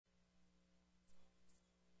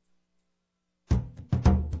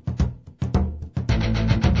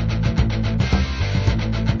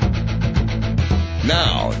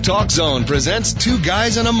Talk Zone presents Two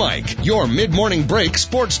Guys and a Mic, your mid-morning break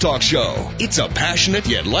sports talk show. It's a passionate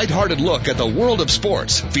yet lighthearted look at the world of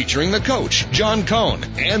sports, featuring the coach, John Cohn,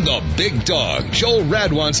 and the big dog, Joel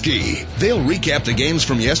Radwanski. They'll recap the games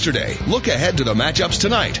from yesterday, look ahead to the matchups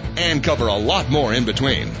tonight, and cover a lot more in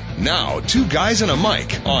between. Now, Two Guys and a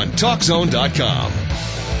Mic on TalkZone.com.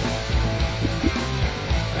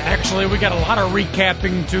 Actually, we got a lot of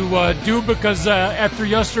recapping to do because after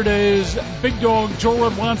yesterday's big dog Joe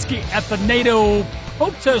Radwanski at the NATO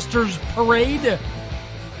protesters parade,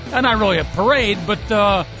 not really a parade, but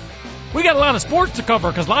we got a lot of sports to cover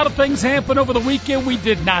because a lot of things happened over the weekend we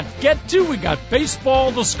did not get to. We got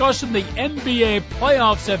baseball discussion. The NBA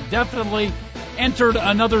playoffs have definitely entered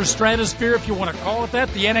another stratosphere, if you want to call it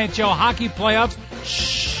that. The NHL hockey playoffs.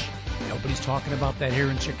 Shh. Nobody's talking about that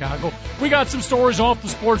here in Chicago. We got some stories off the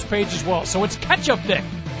sports page as well. So it's catch-up day.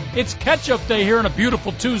 It's catch-up day here on a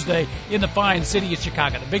beautiful Tuesday in the fine city of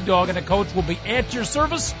Chicago. The big dog and the coach will be at your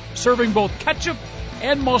service, serving both ketchup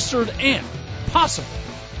and mustard and possibly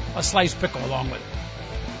a sliced pickle along with it.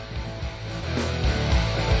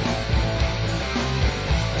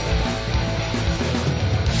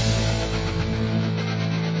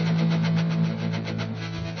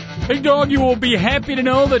 Big Dog, you will be happy to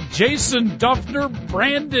know that Jason Duffner,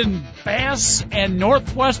 Brandon Bass, and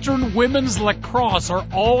Northwestern Women's Lacrosse are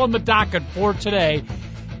all on the docket for today,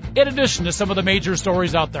 in addition to some of the major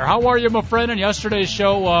stories out there. How are you, my friend? And yesterday's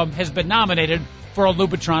show has been nominated for a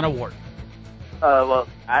Lubitron Award. Well,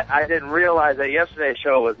 I didn't realize that yesterday's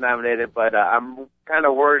show was nominated, but I'm kind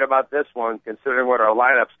of worried about this one, considering what our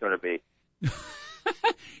lineup's going to be.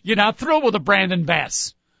 You're not thrilled with a Brandon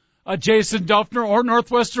Bass, a Jason Duffner, or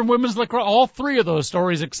Northwestern Women's Lacrosse. All three of those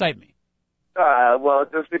stories excite me. Well,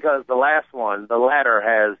 just because the last one, the latter,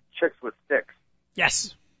 has chicks with sticks.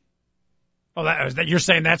 Yes. Oh, you're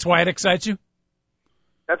saying that's why it excites you?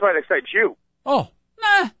 That's why it excites you. Oh,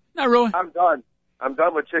 nah, not really. I'm done. I'm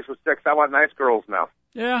done with chicks with sticks. I want nice girls now.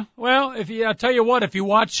 Yeah, well, I'll tell you what, if you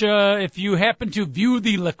watch, if you happen to view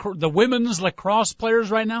the women's lacrosse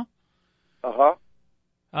players right now.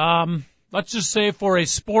 Let's just say for a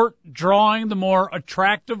sport drawing, the more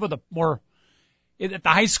attractive or the more, at the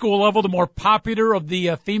high school level, the more popular of the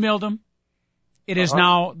femaledom, it is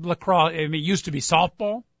now lacrosse. I mean, it used to be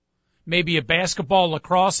softball. Maybe a basketball.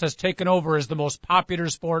 Lacrosse has taken over as the most popular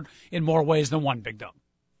sport in more ways than one, Big Dog.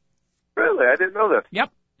 Really? I didn't know that.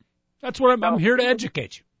 Yep. That's what I'm here to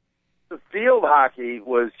educate you. The field hockey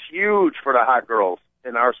was huge for the hot girls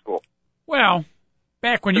in our school. Well,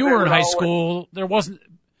 back when you were in high school, there wasn't.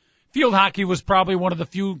 Field hockey was probably one of the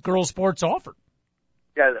few girl sports offered.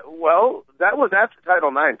 Yeah, well, that was after Title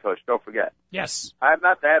IX, Coach, don't forget. Yes. I'm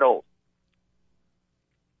not that old.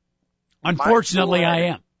 Unfortunately, I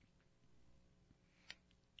am.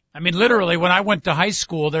 I mean, literally, when I went to high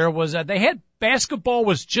school, there was they had basketball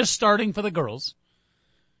was just starting for the girls.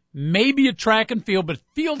 Maybe a track and field, but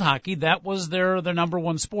field hockey, that was their number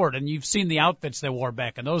one sport. And you've seen the outfits they wore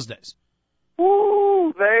back in those days.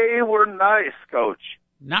 Ooh, they were nice, Coach.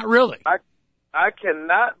 Not really. I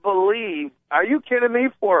cannot believe. Are you kidding me?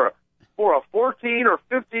 For a 14 or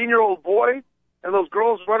 15-year-old boy, and those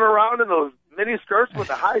girls run around in those mini skirts with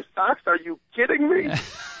the high socks? Are you kidding me?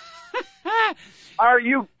 Are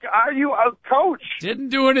you a coach? Didn't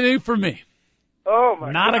do anything for me. Oh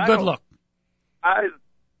my! Not God, a good look.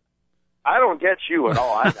 I don't get you at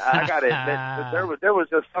all. I got to admit that there was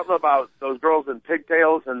just something about those girls in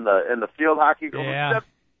pigtails and the field hockey girls. Yeah.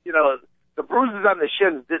 You know. The bruises on the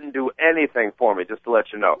shins didn't do anything for me, just to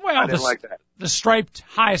let you know. Well, I didn't like that. The striped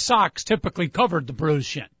high socks typically covered the bruised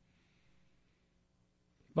shin.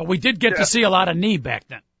 But we did get to see a lot of knee back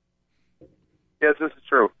then. Yes, this is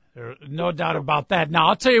true. There's no doubt about that. Now,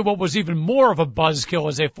 I'll tell you what was even more of a buzzkill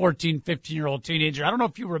as a 14, 15-year-old teenager. I don't know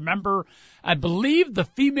if you remember, I believe the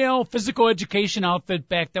female physical education outfit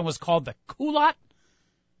back then was called the culotte.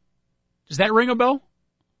 Does that ring a bell?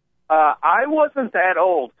 I wasn't that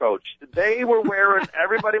old, Coach.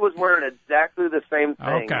 Everybody was wearing exactly the same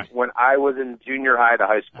thing when I was in junior high to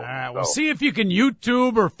high school. All right, well, see if you can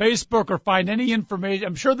YouTube or Facebook or find any information.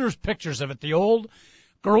 I'm sure there's pictures of it. The old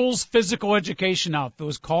girls' physical education outfit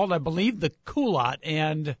was called, I believe, the culotte,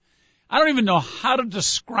 and I don't even know how to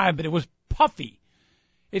describe it. It was puffy.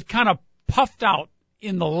 It kind of puffed out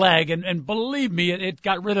in the leg, and believe me, it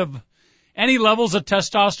got rid of any levels of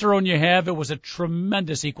testosterone you have. It was a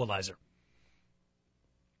tremendous equalizer.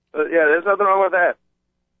 Yeah, there's nothing wrong with that.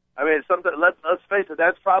 I mean, let's face it,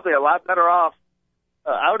 that's probably a lot better off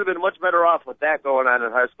I would have been much better off with that going on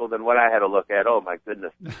in high school than what I had to look at. Oh, my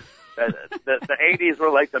goodness. The 80s were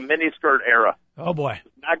like the miniskirt era. Oh, boy.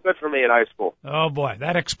 Not good for me in high school. Oh, boy.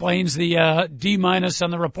 That explains the D- on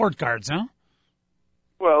the report cards, huh?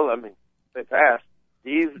 Well, I mean, they passed.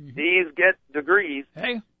 These get degrees.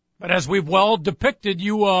 Hey, but as we've well depicted,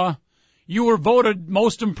 you were voted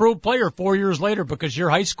most improved player 4 years later because your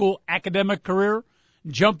high school academic career,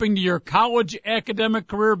 jumping to your college academic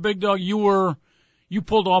career, Big Dog, you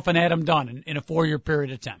pulled off an Adam Dunn in a 4-year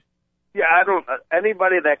period of time. Yeah, I don't.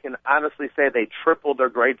 Anybody that can honestly say they tripled their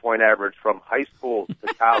grade point average from high school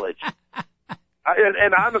to college,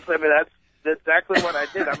 and honestly, I mean that's exactly what I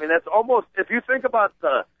did. I mean that's almost, if you think about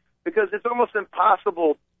because it's almost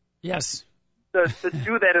impossible. Yes. To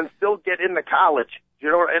do that and still get into college, you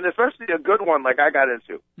know, and especially a good one like I got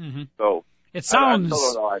into. Mm-hmm. So it sounds, I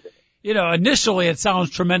still don't know how I did it. You know, initially it sounds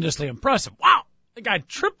tremendously impressive. Wow, the guy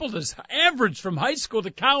tripled his average from high school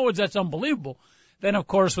to college. That's unbelievable. Then, of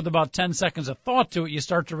course, with about 10 seconds of thought to it, you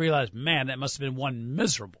start to realize, man, that must have been one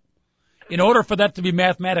miserable. In order for that to be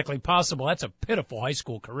mathematically possible, that's a pitiful high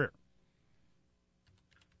school career.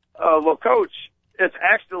 Well, Coach, it's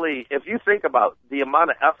actually, if you think about the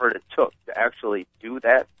amount of effort it took to actually do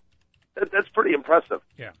that, that's pretty impressive.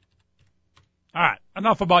 Yeah. All right,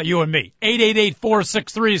 enough about you and me.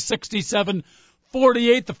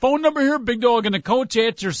 888-463-6748. The phone number here, Big Dog and the Coach,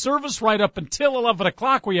 at your service right up until 11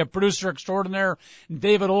 o'clock. We have producer extraordinaire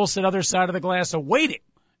David Olson, other side of the glass,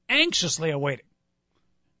 anxiously awaiting.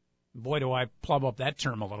 Boy, do I plumb up that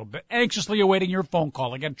term a little bit. Anxiously awaiting your phone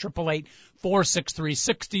call. Again,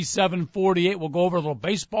 888-463-6748. We'll go over a little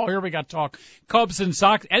baseball here. We got to talk Cubs and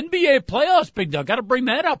Sox. NBA playoffs, Big Dog. Got to bring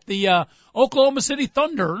that up. The Oklahoma City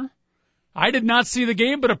Thunder. I did not see the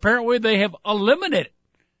game, but apparently they have eliminated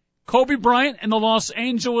Kobe Bryant and the Los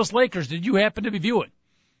Angeles Lakers. Did you happen to be viewing?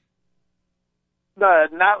 No,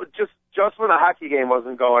 not just when the hockey game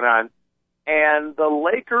wasn't going on. And the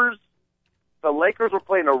Lakers were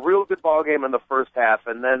playing a real good ball game in the first half,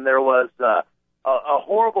 and then there was a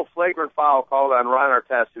horrible flagrant foul called on Ron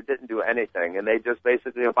Artest, who didn't do anything, and they just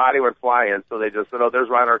basically, a body went flying, so they just said, oh, there's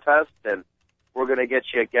Ron Artest, and we're going to get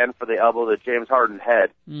you again for the elbow to James Harden's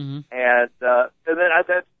head. Mm-hmm. And then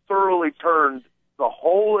that thoroughly turned the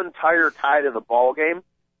whole entire tide of the ball game.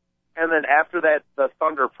 And then after that, the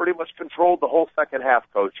Thunder pretty much controlled the whole second half,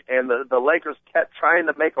 Coach. And the Lakers kept trying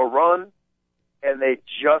to make a run, and they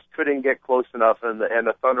just couldn't get close enough. And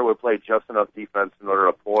the Thunder would play just enough defense in order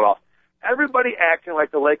to pull it off. Everybody acting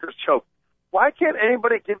like the Lakers choked. Why can't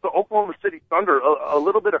anybody give the Oklahoma City Thunder a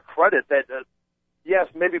little bit of credit that, yes,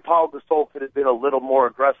 maybe Paul Gasol could have been a little more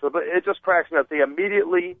aggressive, but it just cracks me up. They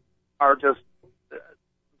immediately are just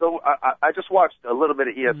I just watched a little bit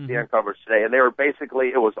of ESPN coverage today, and they were basically,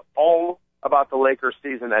 it was all about the Lakers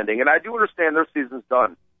season ending. And I do understand their season's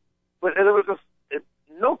done, but it was just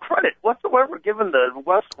no credit whatsoever given to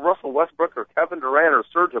Russell Westbrook or Kevin Durant or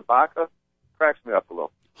Serge Ibaka. Cracks me up a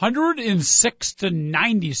little.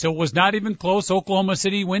 106-90, so it was not even close. Oklahoma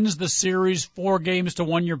City wins the series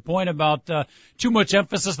 4-1. Your point about too much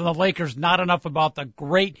emphasis on the Lakers, not enough about the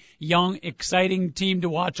great, young, exciting team to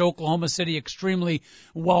watch. Oklahoma City extremely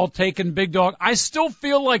well taken, Big Dog. I still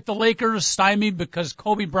feel like the Lakers stymied because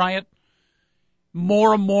Kobe Bryant,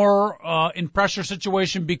 more and more in pressure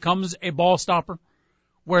situation, becomes a ball stopper,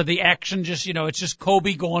 where the action just, it's just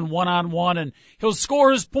Kobe going one-on-one, and he'll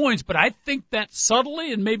score his points, but I think that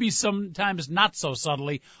subtly, and maybe sometimes not so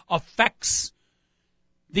subtly, affects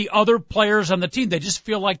the other players on the team. They just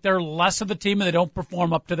feel like they're less of a team and they don't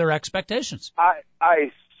perform up to their expectations.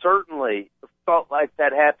 I certainly felt like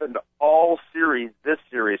that happened all series, this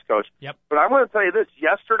series, Coach. Yep. But I'm going to tell you this,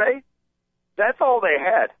 yesterday, that's all they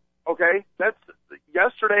had, okay?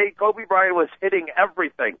 Yesterday, Kobe Bryant was hitting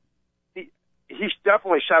everything. He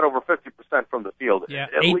definitely shot over 50% from the field. Yeah,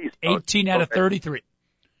 at least 18 out of 33.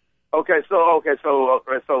 Okay, so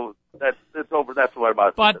that's it's over. That's what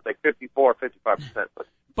about like 54, 55%.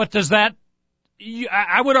 But does that?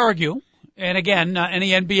 I would argue, and again,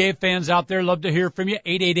 any NBA fans out there, love to hear from you.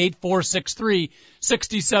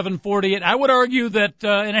 888-463-6748. I would argue that,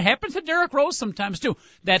 and it happens to Derrick Rose sometimes too,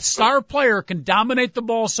 that star player can dominate the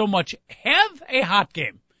ball so much, have a hot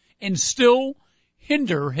game, and still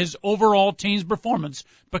hinder his overall team's performance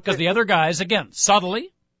because the other guys, again,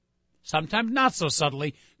 subtly, sometimes not so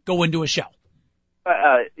subtly, go into a shell.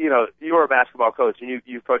 You were a basketball coach, and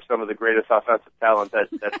you've coached some of the greatest offensive talent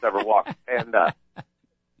that's ever walked. And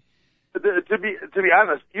to be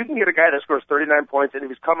honest, you can get a guy that scores 39 points, and he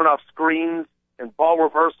was coming off screens and ball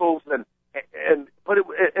reversals, but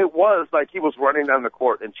it was like he was running down the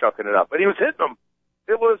court and chucking it up, and he was hitting them.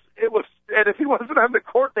 It was, and if he wasn't on the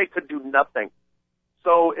court, they could do nothing.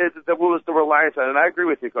 So there was the reliance on it. And I agree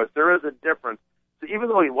with you, Coach. There is a difference. So even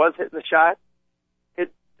though he was hitting the shot,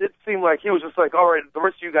 it seemed like he was just like, all right, the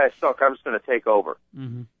rest of you guys suck. I'm just going to take over.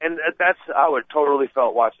 Mm-hmm. And that's how it totally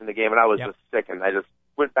felt watching the game. And I was just sickened. I just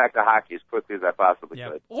went back to hockey as quickly as I possibly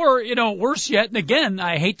could. Or, worse yet, and again,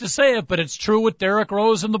 I hate to say it, but it's true with Derrick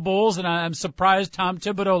Rose and the Bulls, and I'm surprised Tom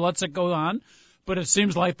Thibodeau lets it go on. But it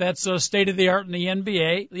seems like that's state of the art in the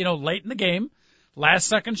NBA. Late in the game, last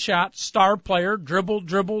second shot, star player, dribble,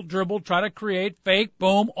 try to create, fake,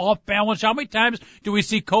 boom, off balance. How many times do we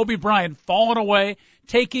see Kobe Bryant falling away,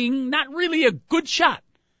 taking not really a good shot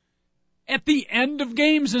at the end of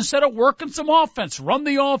games instead of working some offense? Run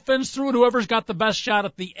the offense through, and whoever's got the best shot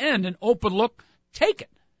at the end, an open look, take it.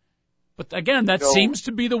 But again, that seems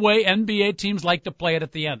to be the way NBA teams like to play it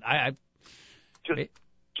at the end.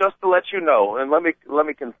 Just to let you know, and let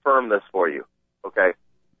me confirm this for you, okay?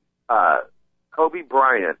 Kobe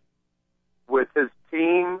Bryant, with his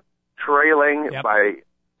team trailing by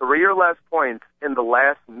 3 or less points in the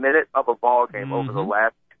last minute of a ball game over the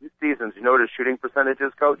last 2 seasons, you know what his shooting percentage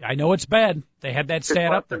is, Coach? I know it's bad. They had that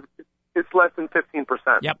stat up there. It's less than 15%.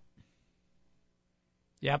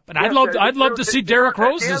 Yep. And I'd love to see Derrick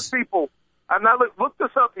Rose's. People, look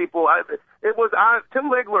this up, people. It was Tim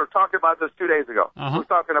Legler talked about this 2 days ago. He was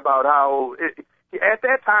talking about how at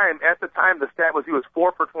the time the stat was he was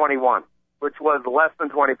 4 for 21, which was less than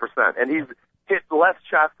 20%, and he's hit less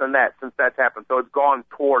shots than that since that's happened. So it's gone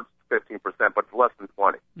towards 15%, but it's less than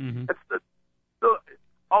 20. Mm-hmm.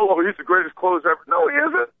 He's the greatest closer ever. No, he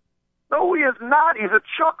isn't. No, he is not. He's a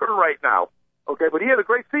chucker right now. Okay, but he had a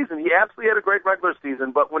great season. He absolutely had a great regular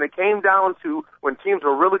season. But when it came down to when teams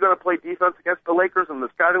were really going to play defense against the Lakers and the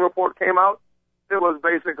scouting report came out, it was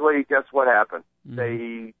basically, guess what happened?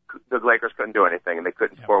 The Lakers couldn't do anything, and they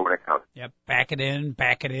couldn't score when it counted. Yep, back it in,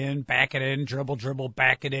 dribble,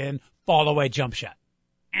 back it in, fall away, jump shot.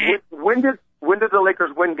 When did the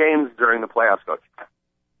Lakers win games during the playoffs, Coach?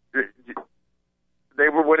 They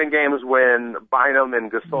were winning games when Bynum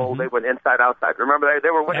and Gasol, they went inside-outside. Remember, they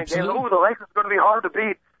were winning games. Oh, the Lakers are going to be hard to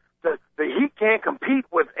beat. The Heat can't compete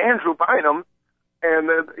with Andrew Bynum. And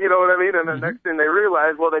then, you know what I mean? And the next thing they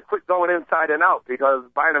realized, well, they quit going inside and out because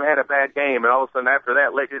Bynum had a bad game. And all of a sudden after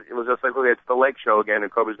that, it was just like, okay, it's the Lake Show again,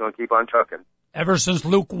 and Kobe's going to keep on chucking. Ever since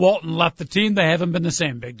Luke Walton left the team, they haven't been the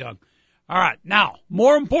same, Big Dog. All right. Now,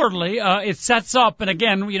 more importantly, it sets up, and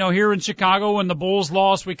again, here in Chicago when the Bulls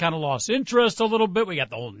lost, we kind of lost interest a little bit. We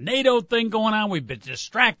got the whole NATO thing going on. We've been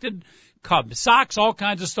distracted. Cubs, Sox, all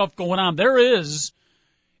kinds of stuff going on. There is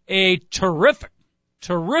a terrific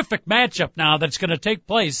matchup now that's going to take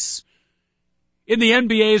place in the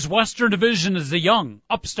NBA's Western Division as the young,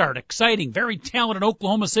 upstart, exciting, very talented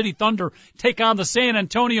Oklahoma City Thunder take on the San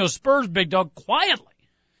Antonio Spurs, Big Dog, quietly.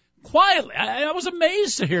 I was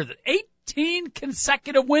amazed to hear that. 18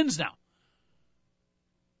 consecutive wins now.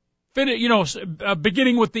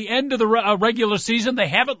 Beginning with the end of the regular season, they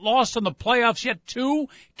haven't lost in the playoffs yet. 2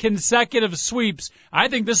 consecutive sweeps. I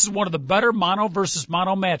think this is one of the better mono versus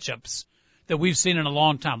mono matchups that we've seen in a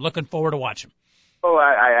long time. Looking forward to watching. Oh,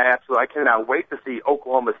 I absolutely. I cannot wait to see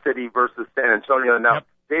Oklahoma City versus San Antonio. Now,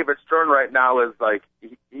 David Stern right now is like,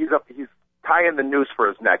 he's tying the noose for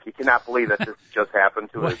his neck. He cannot believe that this just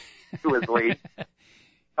happened to his league.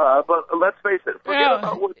 But let's face it.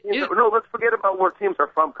 Let's forget about where teams are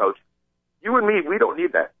from, Coach. You and me, we don't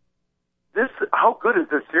need that. How good is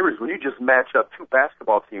this series when you just match up 2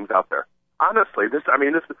 basketball teams out there? Honestly,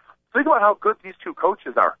 think about how good these 2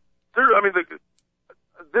 coaches are.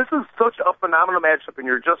 This is such a phenomenal matchup, and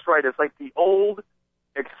you're just right. It's like the old,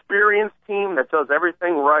 experienced team that does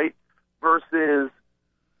everything right versus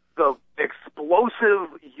the explosive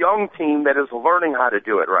young team that is learning how to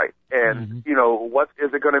do it right. And, what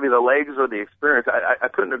is it going to be, the legs or the experience? I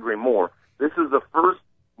couldn't agree more. This is the first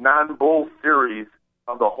non-bowl series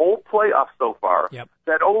of the whole playoff so far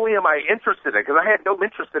that only am I interested in, because I had no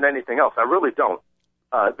interest in anything else. I really don't.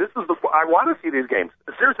 I want to see these games.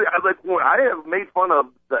 Seriously, I have made fun of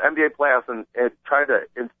the NBA playoffs and tried to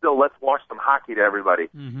instill let's watch some hockey to everybody.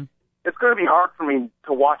 Mm-hmm. It's going to be hard for me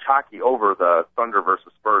to watch hockey over the Thunder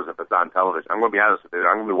versus Spurs if it's on television. I'm going to be honest with you.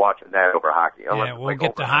 I'm going to be watching that over hockey. We'll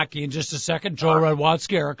get to hockey in just a second. Joe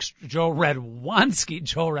Radwanski,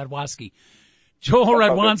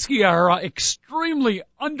 our extremely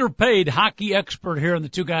underpaid hockey expert here on the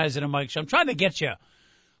Two Guys in a Mic Show. I'm trying to get you a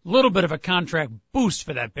little bit of a contract boost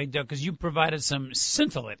for that, Big Dog, because you provided some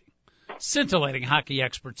scintillating hockey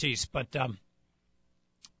expertise. But,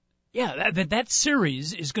 that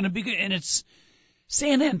series is going to be good. And it's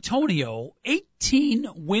San Antonio, 18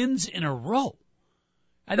 wins in a row.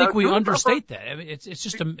 I think we understate that. I mean, it's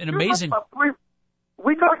just an amazing.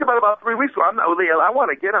 we talked about 3 weeks ago. I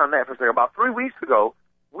want to get on that for a second. About 3 weeks ago,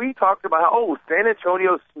 we talked about how San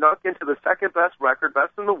Antonio snuck into the second best record,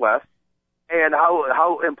 best in the West, and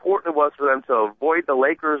how important it was for them to avoid the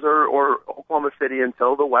Lakers or Oklahoma City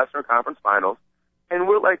until the Western Conference Finals. And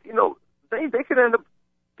we're like, they could end up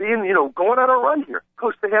being, going on a run here.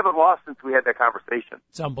 Coach, they haven't lost since we had that conversation.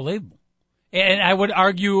 It's unbelievable. And I would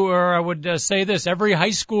argue, or I would say this, every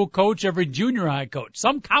high school coach, every junior high coach,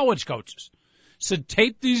 some college coaches should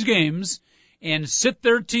tape these games and sit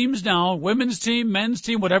their teams down, women's team, men's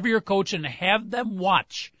team, whatever you're coaching, and have them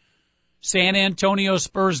watch San Antonio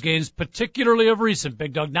Spurs games, particularly of recent,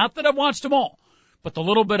 Big Dog. Not that I've watched them all, but the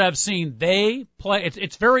little bit I've seen, they play.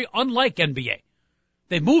 It's very unlike NBA.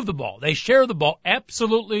 They move the ball. They share the ball.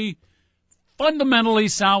 Absolutely fundamentally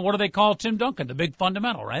sound. What do they call Tim Duncan? The big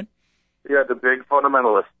fundamental, right? Yeah, the big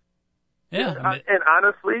fundamentalist. Yeah. And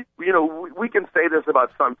honestly, we can say this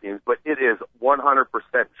about some teams, but it is 100%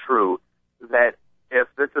 true that if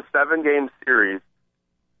it's a 7-game series,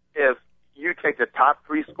 if you take the top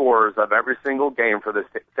 3 scorers of every single game for the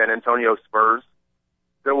San Antonio Spurs,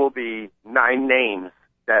 there will be 9 names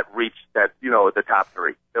that reach that, the top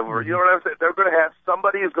 3. You know what I'm saying? They're going to have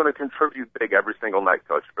somebody who's going to contribute big every single night,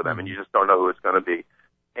 Coach, for them, and you just don't know who it's going to be.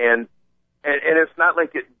 And it's not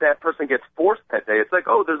like that person gets forced that day. It's like,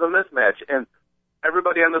 oh, there's a mismatch. And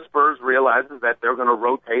everybody on the Spurs realizes that they're going to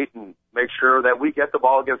rotate and make sure that we get the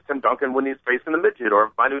ball against Tim Duncan when he's facing the midget. Or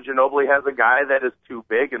if Manu Ginobili has a guy that is too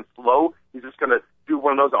big and slow, he's just going to do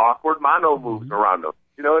one of those awkward mono moves around him.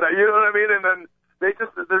 You know what I mean? And then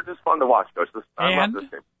they're just fun to watch, Coach. I love this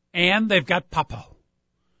team. And they've got Papo,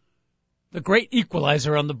 the great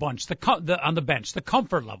equalizer on the bench, on the bench, the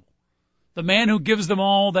comfort level, the man who gives them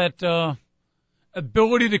all that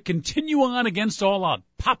ability to continue on against all odds.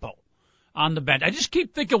 Papo on the bench. I just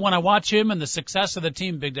keep thinking when I watch him and the success of the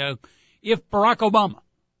team, Big Dog, if Barack Obama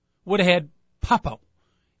would have had Papo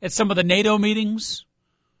at some of the NATO meetings,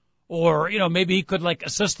 or, maybe he could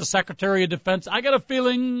assist the Secretary of Defense. I got a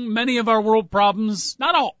feeling many of our world problems,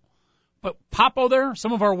 not all, but Papo there,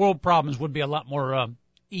 some of our world problems would be a lot more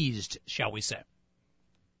eased, shall we say.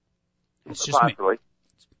 It's just Possibly. me.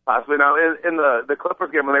 Possibly. Now, in the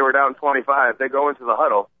Clippers game when they were down 25, they go into the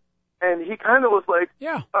huddle, and he kind of was like,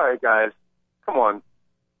 yeah, all right, guys, come on.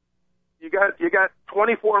 You got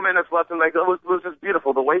 24 minutes left, and it was just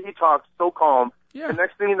beautiful. The way he talked, so calm. Yeah. And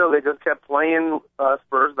next thing you know, they just kept playing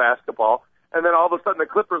Spurs basketball. And then all of a sudden, the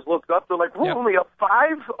Clippers looked up. They're like, we're only up 5?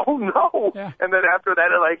 Oh, no. Yeah. And then after that,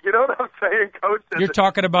 they're you know what I'm saying, Coach? You're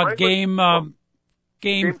talking about right game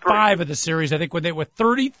 5 of the series, I think, when they were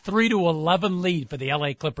 33-11 lead for the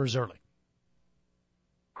LA Clippers early.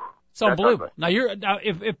 It's unbelievable. Now,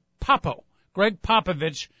 if Papo, Greg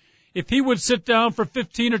Popovich, if he would sit down for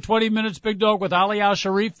 15 or 20 minutes, Big Dog, with Ali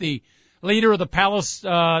Al-Sharif, the leader of the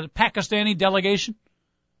Pakistani delegation,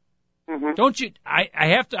 don't you? I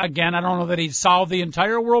have to, again, I don't know that he'd solve the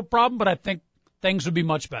entire world problem, but I think things would be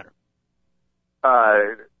much better.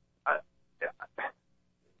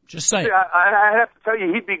 Just saying. I have to tell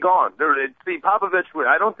you, he'd be gone. See, Popovich,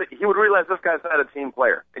 I don't think he would realize this guy's not a team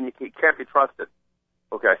player, and he can't be trusted.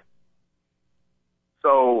 Okay.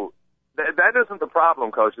 So that isn't the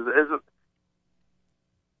problem, Coach. Isn't?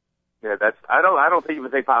 Yeah, I don't even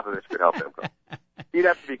think Popovich could help him. He'd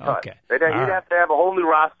have to be cut. Okay. He'd have to have a whole new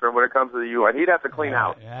roster when it comes to the UN. He'd have to clean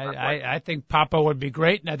out. I think Papo would be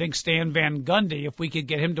great, and I think Stan Van Gundy, if we could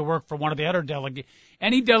get him to work for one of the other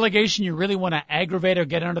any delegation you really want to aggravate or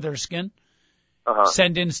get under their skin,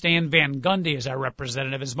 send in Stan Van Gundy as our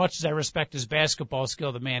representative. As much as I respect his basketball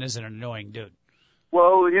skill, the man is an annoying dude.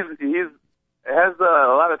 Well, he's has a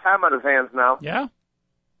lot of time on his hands now. Yeah.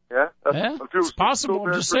 Yeah. It's possible.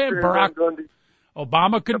 I'm just saying, Barack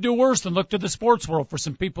Obama could do worse than look to the sports world for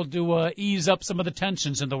some people to ease up some of the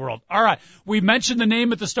tensions in the world. All right. We mentioned the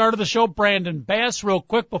name at the start of the show, Brandon Bass, real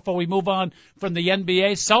quick before we move on from the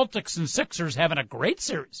NBA. Celtics and Sixers having a great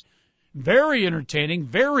series. Very entertaining,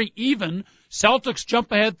 very even. Celtics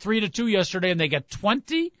jump ahead 3-2 yesterday, and they get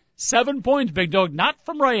 27 points, Big Dog, not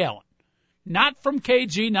from Ray Allen, not from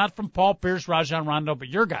KG, not from Paul Pierce, Rajon Rondo, but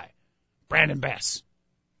your guy, Brandon Bass.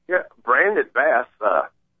 Yeah, Brandon Bass,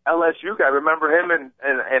 LSU guy. Remember him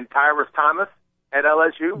and Tyrus Thomas at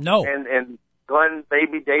LSU? No. And Glenn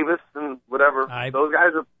Baby Davis and whatever. Those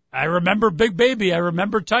guys are. I remember Big Baby. I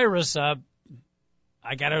remember Tyrus. I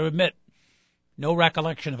got to admit, no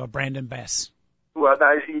recollection of a Brandon Bass. Well,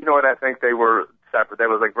 you know what? I think they were separate. That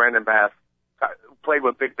was like Brandon Bass played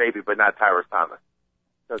with Big Baby, but not Tyrus Thomas.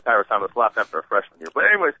 So Tyrus Thomas left after a freshman year. But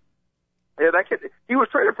anyways, yeah, that kid, he was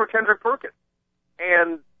traded for Kendrick Perkins.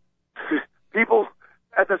 And people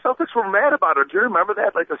at the Celtics were mad about it. Do you remember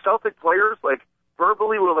that? Like the Celtic players,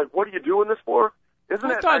 verbally were like, what are you doing this for? Isn't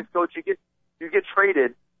that nice, Coach? You get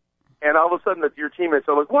traded, and all of a sudden your teammates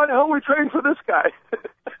are like, why the hell are we trading for this guy?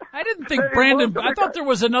 I didn't think Brandon, I thought there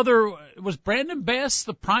was another, was Brandon Bass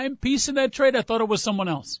the prime piece in that trade? I thought it was someone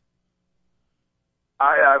else.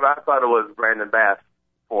 I thought it was Brandon Bass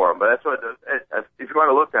for him, but that's what, if you want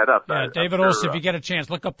to look that up. Yeah, David Olson, if you get a chance,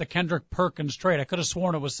 look up the Kendrick Perkins trade. I could have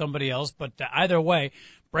sworn it was somebody else, but either way,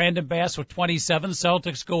 Brandon Bass with 27.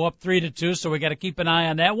 Celtics go up 3-2, so we got to keep an eye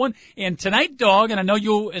on that one. And tonight, Dog, and I know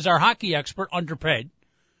you, as our hockey expert, underpaid,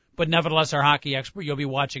 but nevertheless our hockey expert, you'll be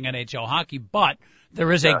watching NHL hockey. But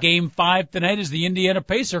there is a Game 5 tonight as the Indiana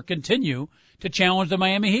Pacers continue to challenge the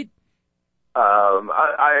Miami Heat.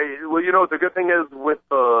 Well, you know, the good thing is with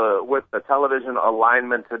the television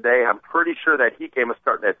alignment today, I'm pretty sure that Heat game is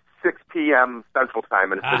starting at 6 p.m. Central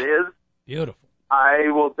Time, and if it is, beautiful.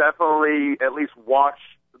 I will definitely at least watch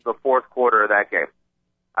the fourth quarter of that game.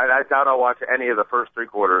 I doubt I'll watch any of the first three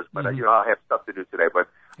quarters, but you know, I'll have stuff to do today. But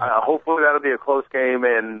hopefully that'll be a close game,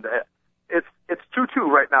 and it's 2-2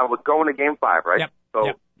 right now with going to Game 5, right? Yep.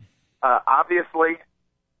 So obviously,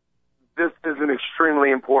 this is an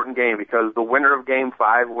extremely important game because the winner of Game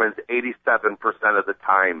 5 wins 87% of the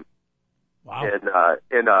time. Wow.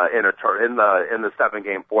 In the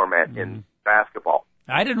 7-game format in basketball.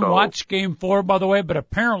 I didn't watch Game 4, by the way, but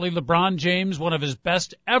apparently LeBron James, one of his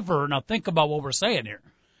best ever. Now think about what we're saying here.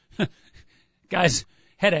 Guys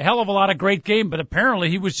had a hell of a lot of great game, but apparently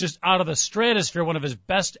he was just out of the stratosphere. One of his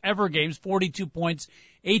best ever games, 42 points,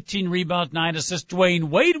 18 rebounds, 9 assists. Dwayne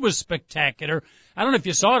Wade was spectacular. I don't know if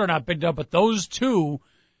you saw it or not, Big Dub, but those two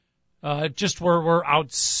just were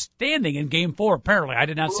outstanding in Game 4, apparently. I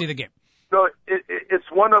did not see the game. So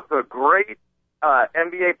it's one of the great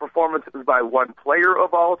NBA performances by one player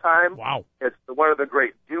of all time. Wow. It's one of the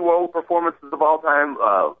great duo performances of all time.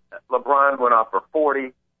 LeBron went off for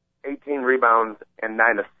 40, 18 rebounds, and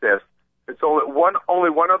 9 assists. It's only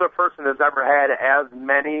one other person has ever had as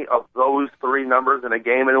many of those three numbers in a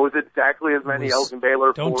game, and it was exactly as many. Elgin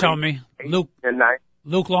Baylor. Don't 40, tell me. Luke and 9.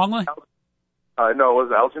 Luke Longley? No, it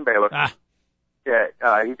was Elgin Baylor. Ah.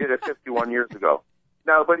 He did it 51 years ago.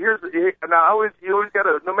 Now, but you always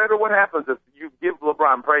gotta, no matter what happens, if you give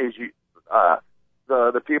LeBron praise,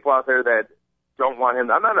 the people out there that don't want him,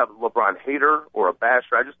 I'm not a LeBron hater or a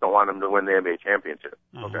basher. I just don't want him to win the NBA championship.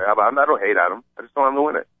 Okay, I don't hate on him. I just don't want him to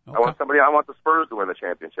win it. Okay. I want the Spurs to win the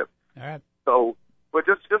championship. All right. So, but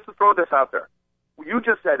just to throw this out there, you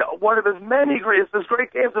just said one of his many great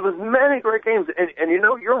games, and you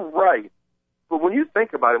know you're right. But when you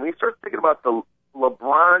think about it, when you start thinking about the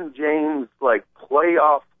LeBron James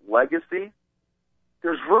playoff legacy,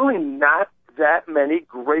 there's really not that many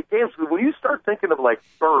great games. When you start thinking of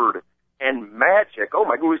Bird and Magic, oh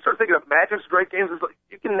my God, when you start thinking of Magic's great games, it's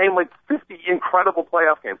you can name 50 incredible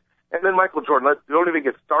playoff games. And then Michael Jordan, don't even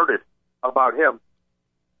get started about him.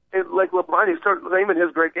 LeBron, you start naming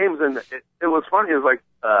his great games, and it was funny. It was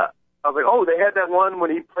I was like, oh, they had that one when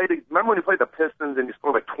he played. Remember when he played the Pistons and he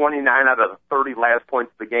scored 29 out of the 30 last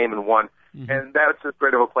points of the game and won? Mm-hmm. And that's as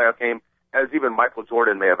great of a playoff game as even Michael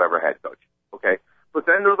Jordan may have ever had, Coach. Okay, but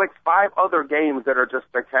then there's 5 other games that are just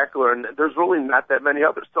spectacular, and there's really not that many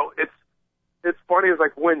others. So it's funny.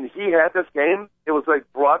 It's when he had this game, it was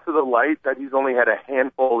brought to the light that he's only had a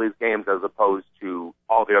handful of these games as opposed to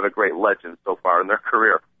all the other great legends so far in their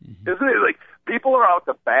career. Mm-hmm. Isn't it people are out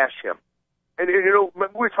to bash him? And,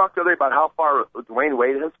 remember we talked the other day about how far Dwayne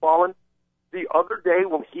Wade has fallen? The other day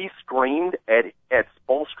when he screamed at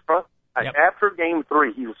Spoelstra, after Game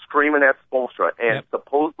 3, he was screaming at Spoelstra, and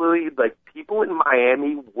supposedly, people in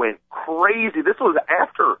Miami went crazy. This was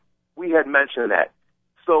after we had mentioned that.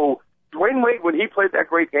 So, Dwayne Wade, when he played that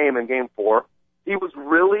great game in Game 4, he was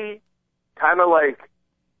really kind of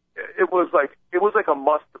it was a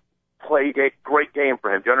must-play great game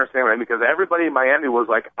for him. Do you understand what I mean? Because everybody in Miami was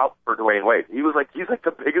out for Dwayne Wade. He was he's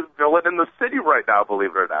the biggest villain in the city right now, believe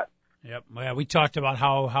it or not. Yep. Yeah, we talked about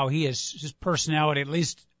how he is, his personality, at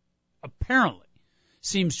least apparently,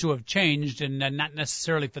 seems to have changed, and not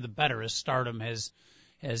necessarily for the better, as stardom has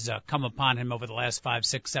come upon him over the last 5,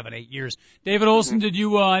 6, 7, 8 years. David Olson, did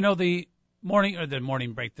you, I know the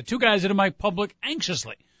morning break, the two guys at Mike Public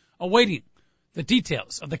anxiously awaiting the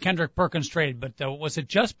details of the Kendrick Perkins trade, but was it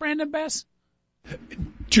just Brandon Bass?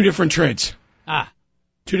 2 different trades.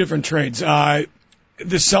 2 different trades.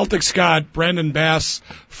 The Celtics got Brandon Bass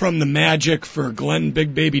from the Magic for Glenn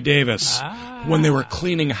Big Baby Davis when they were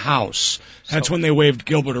cleaning house. That's when they waived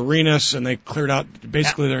Gilbert Arenas, and they cleared out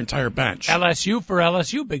basically their entire bench. LSU for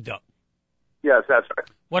LSU, Big Dub. Yes, that's right.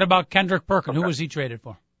 What about Kendrick Perkins? Who was he traded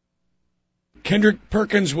for? Kendrick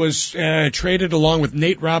Perkins was traded along with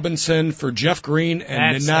Nate Robinson for Jeff Green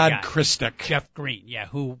and Nenad Kristic. Jeff Green,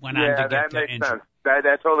 who went on to get that makes injured. sense.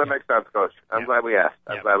 That totally makes sense, Coach. I'm glad we asked.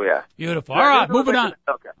 Beautiful. All right, moving on.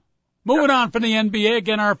 Okay. Moving on from the NBA.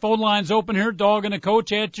 Again, our phone line's open here. Dog and a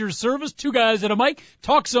coach at your service. Two guys at a mic.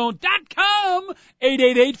 TalkZone.com.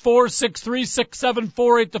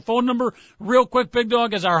 888-463-6748. The phone number. Real quick, Big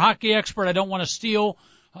Dog, as our hockey expert, I don't want to steal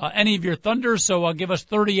any of your thunder, so give us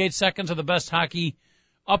 38 seconds of the best hockey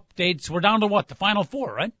updates. We're down to what? The Final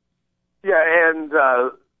Four, right? Yeah, and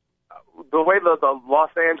the way the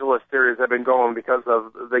Los Angeles series have been going because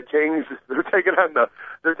of the Kings, they're taking on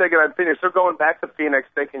Phoenix. They're going back to Phoenix.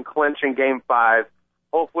 They can clinch in Game 5.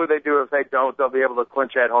 Hopefully they do. If they don't, they'll be able to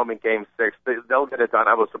clinch at home in Game 6. They'll get it done.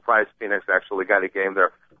 I was surprised Phoenix actually got a game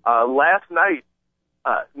there. Last night,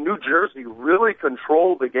 New Jersey really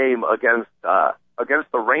controlled the game against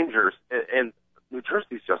the Rangers, and New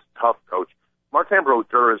Jersey's just tough, Coach. Martin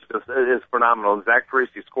Brodeur is phenomenal. And Zach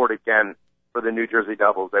Parise scored again for the New Jersey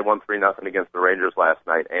Devils. They won 3-0 against the Rangers last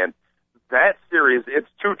night, and that series, it's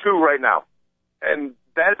 2-2 right now. And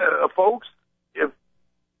that, folks, if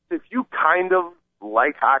you kind of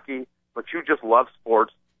like hockey, but you just love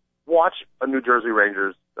sports, watch a New Jersey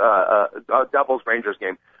Rangers, Devils Rangers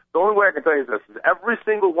game. The only way I can tell you this is every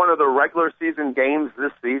single one of the regular season games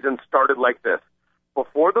this season started like this.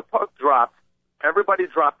 Before the puck dropped, everybody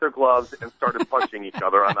dropped their gloves and started punching each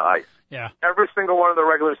other on the ice. Yeah. Every single one of the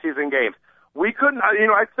regular season games. We couldn't,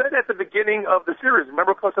 I said at the beginning of the series,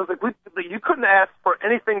 remember, Coach, I was like, you couldn't ask for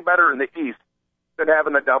anything better in the East than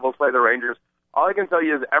having the Devils play the Rangers. All I can tell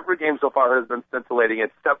you is every game so far has been scintillating,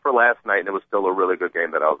 except for last night, and it was still a really good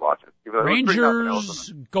game that I was watching.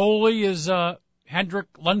 Rangers goalie is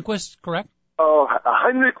Henrik Lundqvist, correct? Oh,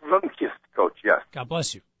 Henrik Lundqvist, Coach, yes. God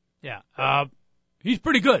bless you. Yeah. He's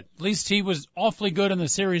pretty good. At least he was awfully good in the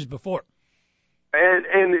series before.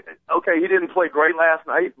 And okay, he didn't play great last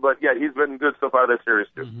night, but yeah, he's been good so far this series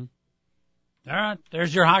too. Mm-hmm. All right,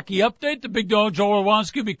 there's your hockey update. The Big Dog Joel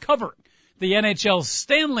Orwanski will be covering the NHL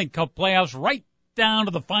Stanley Cup playoffs right down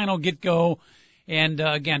to the final get-go. And,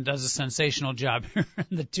 again, does a sensational job here.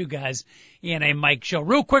 The two guys in a mic show.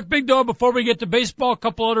 Real quick, Big Dog, before we get to baseball, a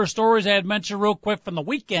couple other stories I had mentioned real quick from the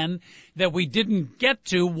weekend that we didn't get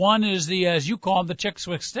to. One is the, as you call them, the Chicks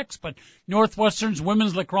with Sticks, but Northwestern's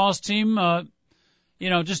women's lacrosse team,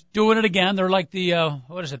 just doing it again. They're like the,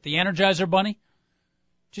 the Energizer Bunny?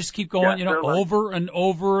 Just keep going, over and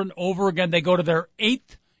over and over again. They go to their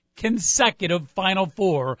 8th consecutive Final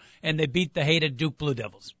Four, and they beat the hated Duke Blue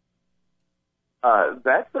Devils.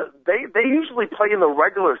 They usually play in the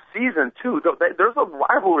regular season too. There's a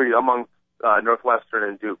rivalry among Northwestern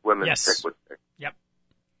and Duke women. Yes.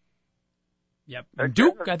 Yep.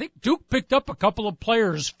 Duke, I think Duke picked up a couple of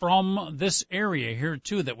players from this area here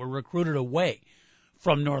too that were recruited away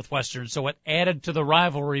from Northwestern, so it added to the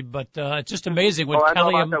rivalry. But it's just amazing what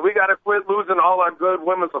Kelly. We got to quit losing all our good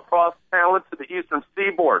women's lacrosse talent to the Eastern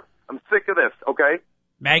Seaboard. I'm sick of this. Okay.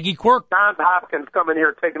 Maggie Quirk. Johns Hopkins coming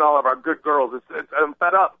here taking all of our good girls. I'm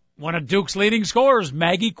fed up. One of Duke's leading scorers,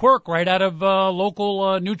 Maggie Quirk, right out of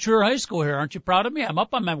local New Trier High School here. Aren't you proud of me? I'm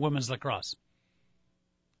up on my women's lacrosse.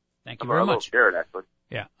 Thank you very much. Scared, actually.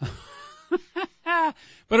 Yeah.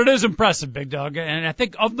 But it is impressive, Big Dog. And I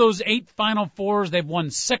think of those 8 Final Fours, they've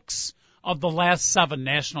won 6 of the last 7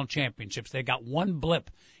 national championships. They got one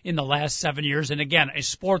blip in the last 7 years. And again, a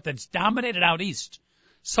sport that's dominated out east.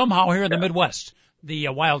 Somehow here in the Midwest, the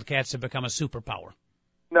Wildcats have become a superpower.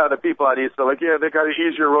 No, the people out east are like, they got an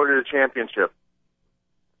easier road to the championship.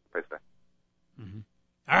 Mm-hmm.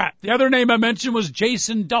 All right. The other name I mentioned was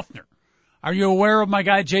Jason Duffner. Are you aware of my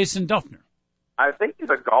guy, Jason Duffner? I think he's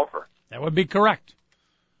a golfer. That would be correct.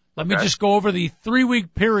 Let me just go over the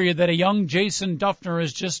 3-week period that a young Jason Duffner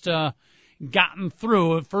has just gotten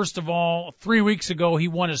through. First of all, 3 weeks ago, he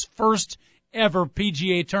won his first ever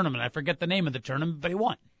PGA tournament. I forget the name of the tournament, but he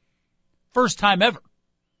won. First time ever.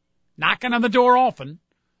 Knocking on the door often,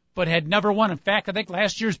 but had never won. In fact, I think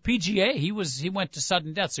last year's PGA, he went to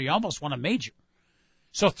sudden death, so he almost won a major.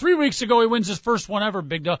 So 3 weeks ago, he wins his first one ever,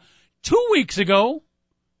 Big Dog. 2 weeks ago,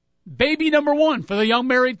 baby number 1 for the young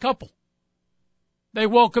married couple. They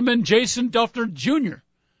welcome in Jason Duffner Jr.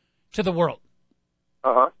 to the world.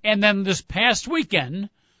 Uh-huh. And then this past weekend,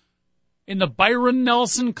 in the Byron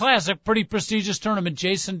Nelson Classic, pretty prestigious tournament,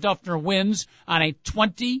 Jason Duffner wins on a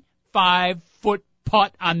 25-foot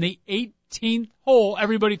putt on the 18th hole.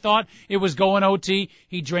 Everybody thought it was going OT.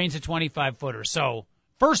 He drains a 25-footer. So,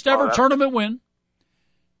 first ever tournament win,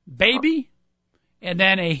 baby, and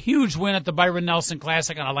then a huge win at the Byron Nelson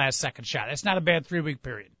Classic on a last-second shot. That's not a bad 3-week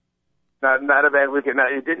period. Not a bad weekend. Now,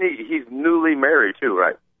 didn't he? He's newly married too,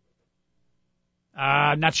 right?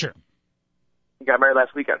 Not sure. He got married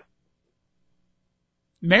last weekend.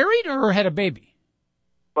 Married or had a baby?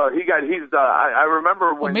 Well, I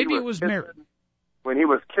remember when maybe he it was married. When he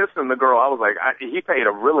was kissing the girl, I was like, he paid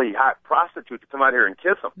a really hot prostitute to come out here and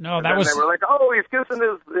kiss him. No, and that was. They were like, oh, he's kissing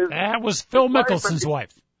his. That was Phil Mickelson's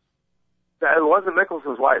wife. It wasn't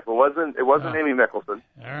Mickelson's wife. It wasn't Amy Mickelson.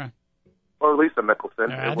 All right. Or Lisa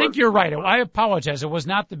Mickelson. I think you're right. I apologize. It was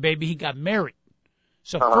not the baby. He got married.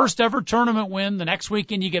 So first ever tournament win. The next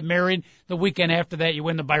weekend you get married. The weekend after that you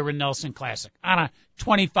win the Byron Nelson Classic on a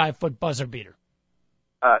 25-foot buzzer beater.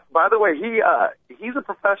 By the way, he's a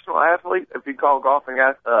professional athlete, if you call golfing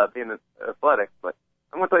being athletic. But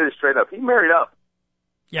I'm going to tell you this straight up. He married up.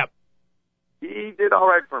 Yep. He did all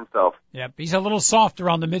right for himself. Yep. He's a little soft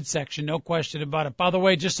around the midsection, no question about it. By the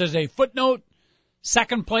way, just as a footnote,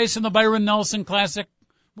 second place in the Byron Nelson Classic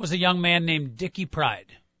was a young man named Dickie Pride.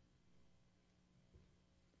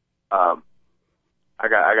 I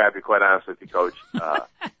got to be quite honest with you, Coach.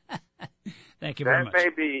 Thank you very much.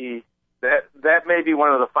 That may be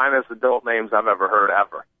one of the finest adult names I've ever heard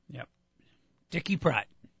ever. Yep. Dickie Pratt.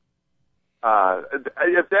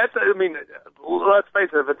 If that's, I mean, let's face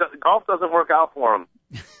it, golf doesn't work out for him.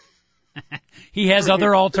 He has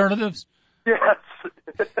other alternatives? Yes.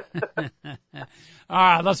 All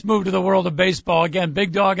right, let's move to the world of baseball. Again,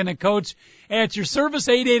 Big Dog and the coach at your service,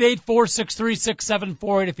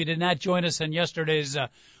 888-463-6748. If you did not join us on yesterday's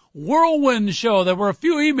whirlwind show, there were a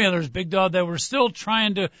few emailers, Big Dog, that were still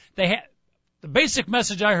trying to, the basic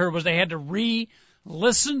message I heard was they had to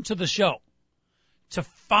re-listen to the show to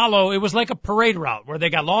follow. It was like a parade route where they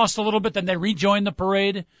got lost a little bit, then they rejoined the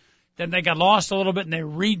parade. Then they got lost a little bit and they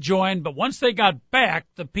rejoined. But once they got back,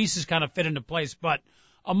 the pieces kind of fit into place. But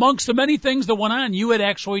amongst the many things that went on, you had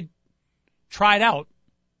actually tried out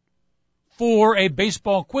for a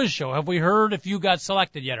baseball quiz show. Have we heard if you got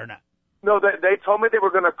selected yet or not? No, they told me they were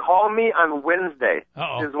going to call me on Wednesday.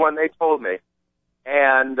 Is when they told me.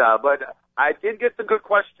 And but I did get the good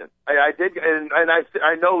question. I did, and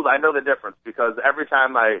I know the difference because every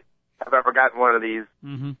time I have ever gotten one of these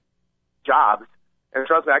jobs. And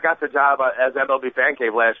trust me, I got the job as MLB Fan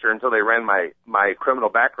Cave last year until they ran my criminal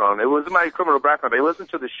background. It was my criminal background. They listened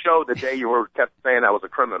to the show the day you kept saying I was a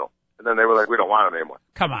criminal. And then they were like, we don't want him anymore.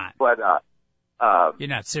 Come on. But, you're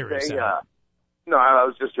not serious. No, I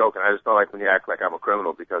was just joking. I just don't like when you act like I'm a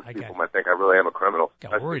criminal because people might think I really am a criminal.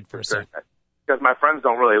 Got worried for a second. Because my friends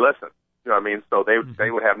don't really listen. You know what I mean? So they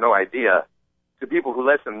would have no idea. The people who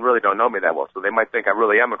listen really don't know me that well. So they might think I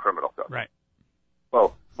really am a criminal. So. Right.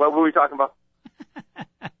 Well, what were we talking about?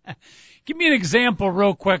 Give me an example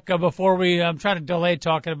real quick before I'm trying to delay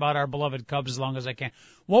talking about our beloved Cubs as long as I can.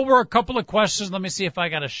 What were a couple of questions? Let me see if I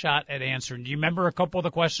got a shot at answering. Do you remember a couple of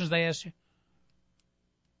the questions they asked you?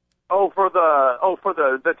 For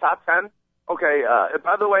the top 10? Okay,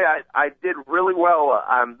 by the way, I did really well.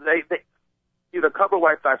 They either Cub or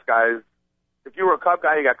White Sox guys. If you were a Cub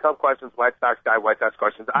guy, you got Cub questions, White Sox guy, White Sox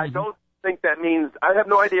questions. I don't think that means, I have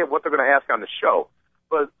no idea what they're going to ask on the show.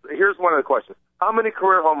 But here's one of the questions. How many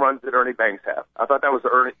career home runs did Ernie Banks have? I thought that was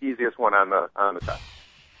the easiest one on the test.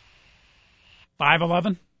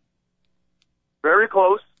 5'11"? Very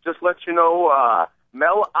close. Just let you know,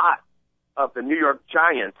 Mel Ott of the New York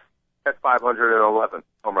Giants had 511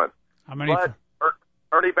 home runs. How many? But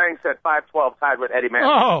Ernie Banks had 512, tied with Eddie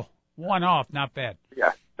Matthews. Oh, one off. Not bad.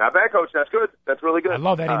 Yeah, not bad, Coach. That's good. That's really good. I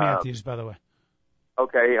love Eddie Matthews, by the way.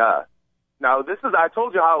 Okay, now, I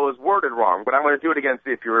told you how it was worded wrong, but I'm going to do it again, see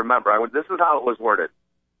if you remember. This is how it was worded.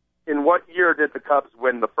 In what year did the Cubs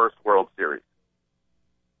win the first World Series?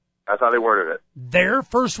 That's how they worded it. Their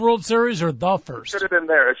first World Series or the first? It should have been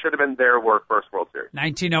there. It should have been their first World Series.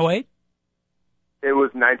 1908? It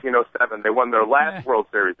was 1907. They won their last World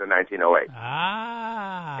Series in 1908.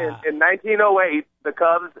 Ah. In 1908, the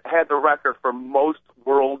Cubs had the record for most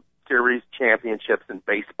World Series championships in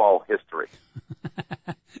baseball history.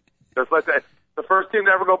 Just like that. The first team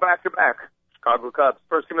to ever go back-to-back, Chicago Cubs.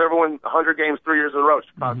 First team to ever win 100 games 3 years in a row,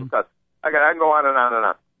 Chicago Cubs. I can go on and on and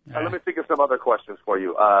on. Let me think of some other questions for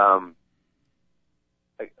you. I'll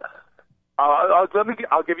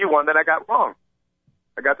give you one that I got wrong.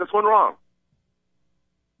 I got this one wrong.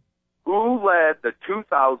 Who led the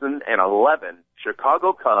 2011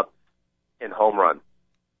 Chicago Cubs in home runs?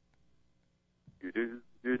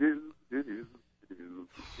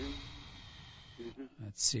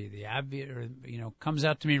 Let's see. The obvious, comes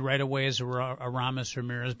out to me right away as Aramis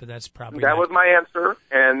Ramirez, but that's probably that was my answer.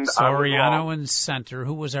 And Soriano in center.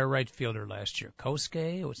 Who was our right fielder last year?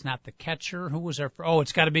 Kosuke. It's not the catcher. Who was our? Oh,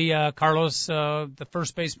 it's got to be Carlos, the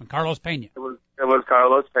first baseman, Carlos Pena. It was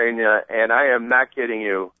Carlos Pena, and I am not kidding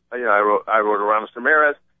you. I wrote Aramis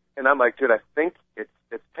Ramirez, and I'm like, dude, I think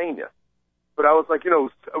It's painless. But I was like,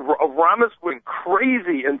 Ramos went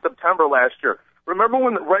crazy in September last year. Remember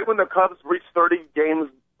right when the Cubs reached 30 games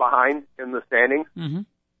behind in the standings? Mm-hmm.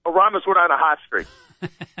 Ramos went on a hot streak.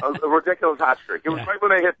 A ridiculous hot streak. It was right when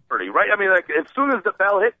they hit 30, right? I mean, like, as soon as the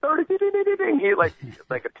bell hit 30, ding, ding, ding, ding, he like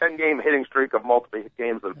a 10-game hitting streak of multiple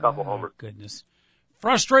games and a couple homers. Goodness.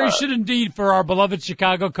 Frustration indeed for our beloved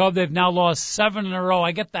Chicago Cub. They've now lost 7 in a row.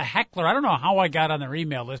 I get the heckler. I don't know how I got on their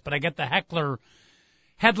email list, but I get the heckler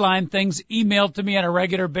headline things emailed to me on a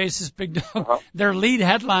regular basis. Big Dog. Uh-huh. Their lead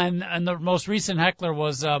headline and the most recent heckler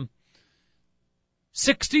was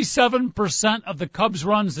 67% of the Cubs'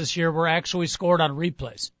 runs this year were actually scored on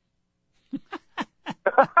replays.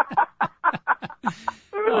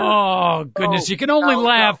 Oh, goodness. You can only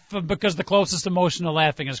laugh because the closest emotion to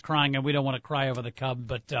laughing is crying, and we don't want to cry over the Cub,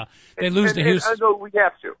 but they lose to Houston. I know we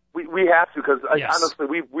have to. We have to because, honestly,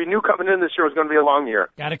 we knew coming in this year was going to be a long year.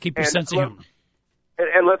 Got to keep your sense of humor.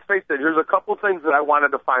 And let's face it, there's a couple things that I wanted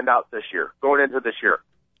to find out this year, going into this year.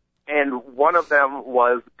 And one of them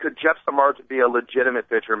was, could Jeff Samardzija be a legitimate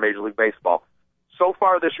pitcher in Major League Baseball? So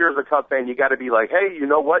far this year as a Cub fan, you got to be like, hey, you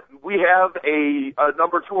know what? We have a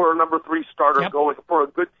number 2 or a number 3 starter going for a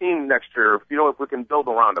good team next year. If we can build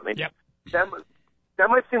around them. That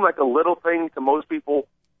might seem like a little thing to most people,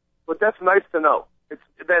 but that's nice to know. It's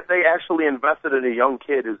that they actually invested in a young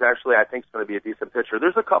kid who's actually, I think, is going to be a decent pitcher.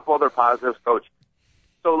 There's a couple other positives, Coach.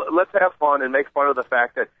 So let's have fun and make fun of the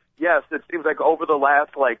fact that, yes, it seems like over the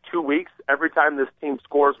last, 2 weeks, every time this team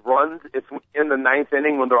scores runs, it's in the 9th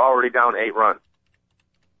inning when they're already down 8 runs.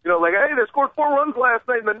 Hey, they scored 4 runs last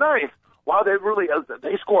night in the 9th. Wow, they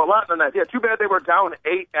score a lot in the 9th. Yeah, too bad they were down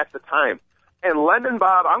 8 at the time. And Len and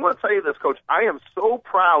Bob, I'm going to tell you this, Coach. I am so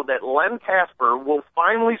proud that Len Casper will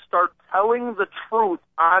finally start telling the truth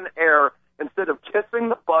on air instead of kissing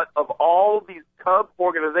the butt of all these Cub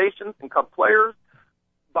organizations and Cub players.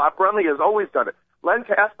 Bob Brenly has always done it. Len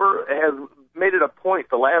Casper has made it a point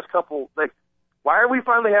the last couple, why are we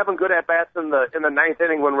finally having good at-bats in the 9th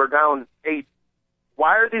inning when we're down 8?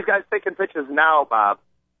 Why are these guys taking pitches now, Bob?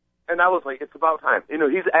 And I was like, it's about time.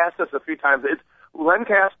 He's asked us a few times. Len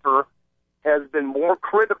Casper has been more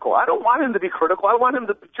critical. I don't want him to be critical. I want him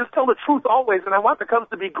to just tell the truth always, and I want the Cubs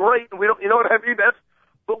to be great. And we don't, you know what I mean?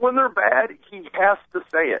 But when they're bad, he has to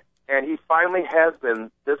say it. And he finally has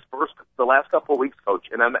been the last couple of weeks, Coach.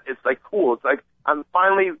 And it's cool. It's like I'm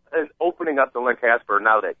finally opening up to Len Casper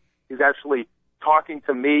now that he's actually talking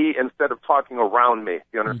to me instead of talking around me.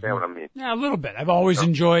 You understand what I mean? Yeah, a little bit. I've always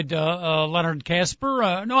enjoyed Leonard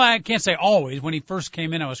Casper. No, I can't say always. When he first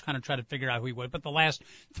came in, I was kind of trying to figure out who he was. But the last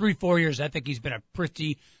 3-4 years, I think he's been a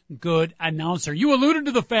pretty good announcer. You alluded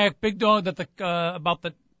to the fact, Big Dog, that about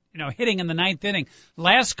the hitting in the 9th inning.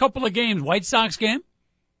 Last couple of games, White Sox game,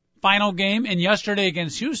 final game, and yesterday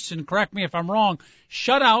against Houston, correct me if I'm wrong,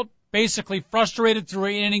 shutout, basically frustrated through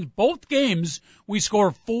 8 innings. Both games, we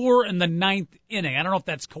score 4 in the 9th inning. I don't know if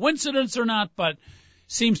that's coincidence or not, but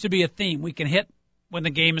seems to be a theme. We can hit when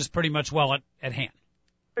the game is pretty much well at hand.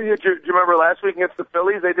 Do you remember last week against the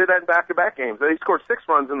Phillies? They did that in back-to-back games. They scored 6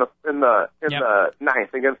 runs in the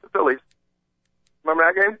 9th against the Phillies. Remember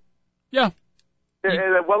that game? Yeah.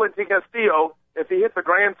 And Wellington Castillo, if he hits a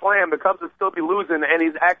grand slam, the Cubs would still be losing, and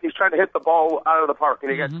he's trying to hit the ball out of the park,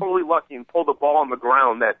 and he got totally lucky and pulled the ball on the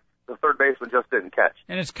ground that the third baseman just didn't catch.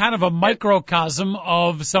 And it's kind of a microcosm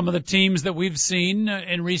of some of the teams that we've seen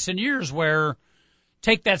in recent years where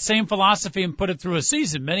take that same philosophy and put it through a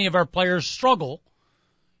season. Many of our players struggle,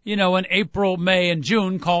 in April, May, and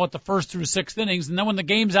June, call it the 1st through 6th innings, and then when the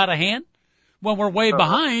game's out of hand, when we're way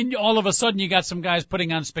behind, all of a sudden you got some guys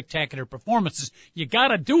putting on spectacular performances. You got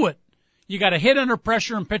to do it. You got to hit under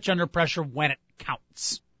pressure and pitch under pressure when it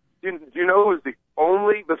counts. Do you know who's the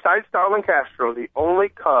only, besides Starlin Castro, the only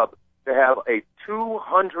Cub to have a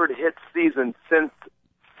 200-hit season since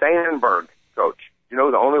Sandberg, Coach? The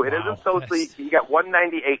only, it isn't Sosi. He got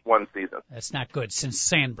 198 one season. That's not good since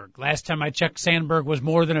Sandberg. Last time I checked, Sandberg was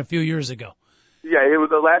more than a few years ago. Yeah, it was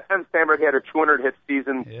the last time Sandberg had a 200-hit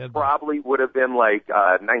season. Yeah, probably would have been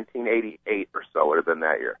 1988 or so. Would have been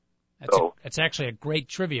that year. That's actually a great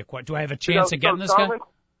trivia question. Do I have a chance of getting this guy?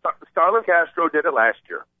 Starlin Castro did it last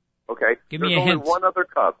year. Okay. Give me a hint. There's only one other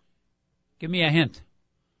Cub. Give me a hint.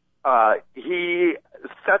 He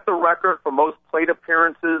set the record for most plate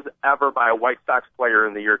appearances ever by a White Sox player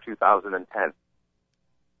in the year 2010.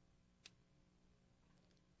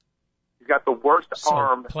 He's got the worst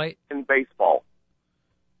arm in baseball.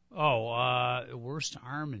 Worst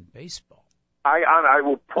arm in baseball. I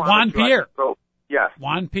will promise Juan Pierre. Yes.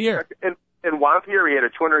 Juan Pierre. And Juan Pierre, he had a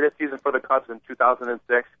 200-hit season for the Cubs in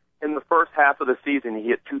 2006. In the first half of the season, he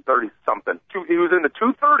hit 230-something. He was in the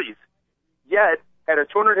 230s yet had a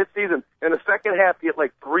 200-hit season. In the second half, he hit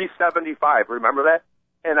like 375. Remember that?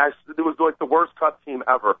 And it was like the worst Cubs team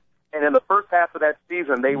ever. And in the first half of that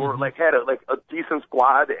season, they were like had a decent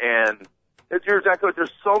squad. And you're exactly right.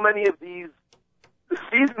 There's so many of these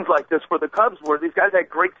seasons like this for the Cubs where these guys had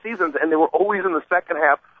great seasons, and they were always in the second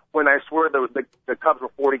half when I swear the Cubs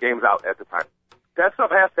were 40 games out at the time. That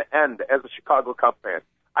stuff has to end as a Chicago Cubs fan.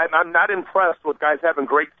 I'm not impressed with guys having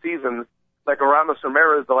great seasons like Aramis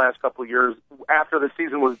Ramirez the last couple of years after the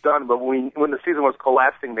season was done, but when the season was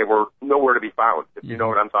collapsing, they were nowhere to be found, if you know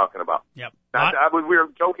what I'm talking about. Yep. We were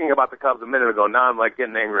joking about the Cubs a minute ago. Now I'm like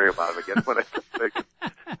getting angry about it again when I think.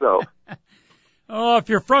 So. Oh, if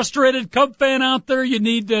you're a frustrated Cub fan out there, you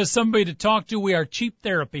need somebody to talk to. We are cheap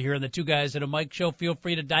therapy here in the Two Guys at a Mic show. Feel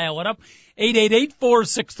free to dial it up.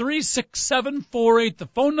 888-463-6748, the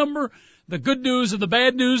phone number. The good news and the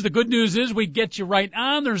bad news. The good news is we get you right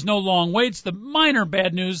on. There's no long waits. The minor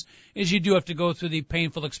bad news is you do have to go through the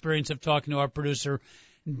painful experience of talking to our producer,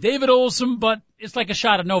 David Olson, but it's like a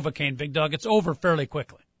shot of Novocaine, Big Dog. It's over fairly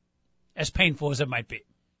quickly, as painful as it might be.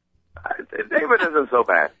 David isn't so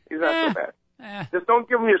bad. He's not so bad. Just don't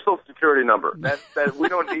give him your Social Security number. We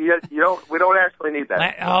don't actually need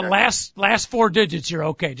that. Last 4 digits, you're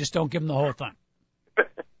okay. Just don't give him the whole thing.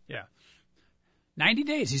 Yeah. 90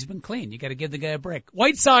 days, he's been clean. You got to give the guy a break.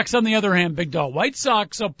 White Sox, on the other hand, Big Dog. White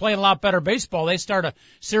Sox are playing a lot better baseball. They start a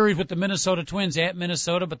series with the Minnesota Twins at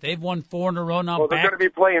Minnesota, but they've won 4 in a row now. Well, they're going to be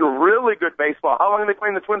playing really good baseball. How long are they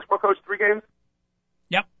playing the Twins for, Coach? 3 games?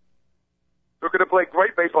 Yep. They're going to play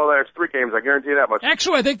great baseball the next 3 games. I guarantee you that much.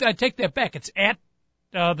 Actually, I think I take that back. It's at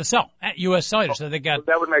the Cell, at U.S. Cellular. So they got.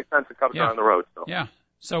 That would make sense. The Cubs are on the road. So. Yeah.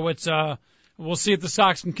 So it's we'll see if the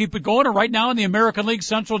Sox can keep it going. And right now in the American League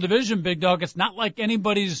Central Division, Big Dog, it's not like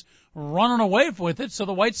anybody's running away with it. So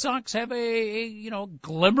the White Sox have a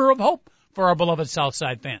glimmer of hope for our beloved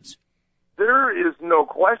Southside fans. There is no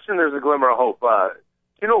question there's a glimmer of hope.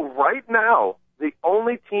 Right now, the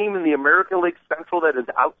only team in the American League Central that has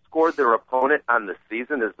outscored their opponent on the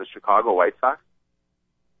season is the Chicago White Sox.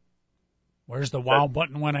 Where's the wow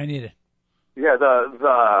button when I need it? Yeah,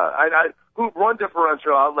 who run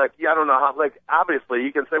differential? I don't know how. Obviously,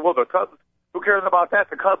 you can say, well, the Cubs. Who cares about that?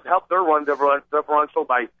 The Cubs helped their run differential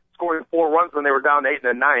by scoring 4 runs when they were down 8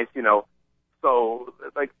 in the 9th. So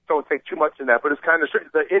don't take too much in that. But it's kind of strange.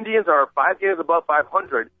 The Indians are 5 games above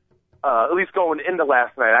 500. At least going into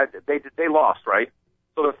last night, they lost, right?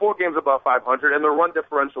 So they're 4 games above 500, and their run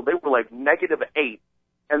differential, they were like -8,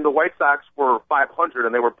 and the White Sox were 500,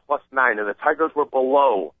 and they were +9, and the Tigers were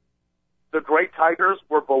below. The great Tigers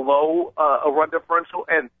were below a run differential,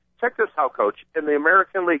 and check this out, Coach. In the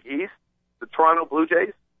American League East, the Toronto Blue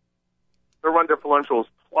Jays, their run differential is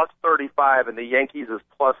 +35, and the Yankees is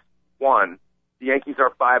 +1. The Yankees are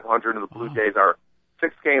 500, and the Blue Jays are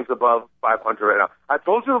 6 games above 500 right now. I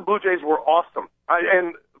told you the Blue Jays were awesome,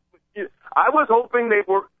 and I was hoping they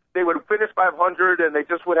would finish 500 and they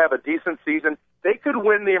just would have a decent season. They could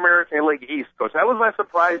win the American League East, Coach. That was my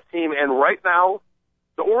surprise team, and right now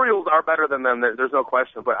the Orioles are better than them. There's no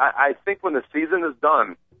question. But I think when the season is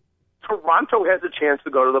done, Toronto has a chance to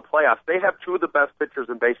go to the playoffs. They have 2 of the best pitchers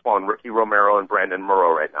in baseball, in Ricky Romero and Brandon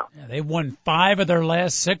Morrow right now. Yeah, they won 5 of their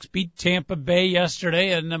last 6, beat Tampa Bay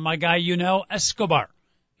yesterday, and my guy, Escobar.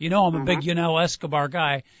 I'm a big Escobar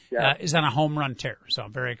guy, is on a home run tear, so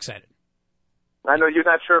I'm very excited. I know you're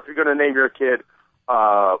not sure if you're going to name your kid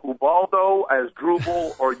Ubaldo,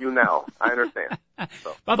 Asdrubal, or Yunel. I understand.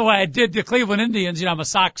 So. By the way, I did the Cleveland Indians. I'm a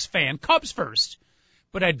Sox fan, Cubs first.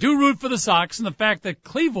 But I do root for the Sox, and the fact that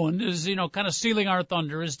Cleveland is, kind of stealing our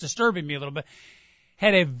thunder is disturbing me a little bit.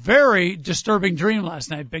 Had a very disturbing dream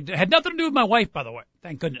last night. Had nothing to do with my wife, by the way.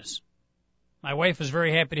 Thank goodness. My wife was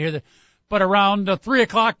very happy to hear that. But around 3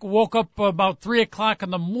 o'clock, woke up about 3 o'clock in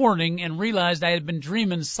the morning and realized I had been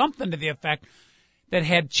dreaming something to the effect that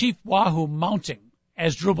had Chief Wahoo mounting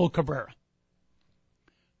as Asdrubal Cabrera.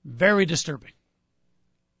 Very disturbing.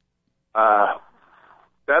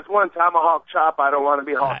 That's one tomahawk chop I don't want to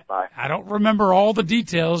be hawked by. I don't remember all the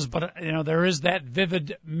details, but, there is that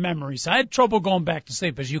vivid memory. So I had trouble going back to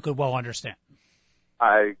sleep, as you could well understand.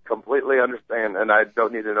 I completely understand, and I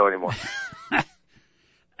don't need to know anymore.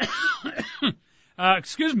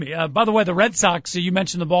 Excuse me. By the way, the Red Sox, you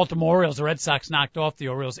mentioned the Baltimore Orioles. The Red Sox knocked off the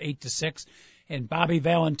Orioles 8-6, and Bobby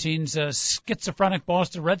Valentine's schizophrenic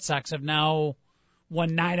Boston Red Sox have now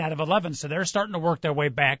won 9 out of 11, so they're starting to work their way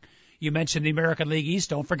back. You mentioned the American League East.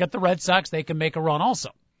 Don't forget the Red Sox. They can make a run also.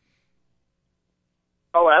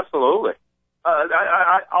 Oh, absolutely.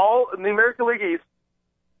 All in the American League East,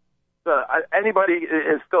 anybody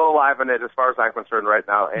is still alive in it as far as I'm concerned right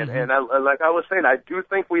now. And, like I was saying, I do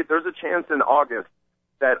think there's a chance in August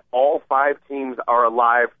that all 5 teams are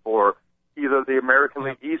alive for either the American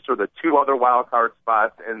League East or the 2 other wild card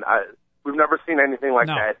spots, and we've never seen anything like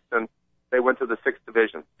that since they went to the 6th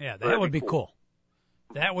division. Yeah, that would be cool.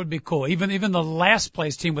 That would be cool. Even the last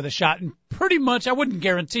place team with a shot, and pretty much, I wouldn't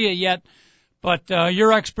guarantee it yet, but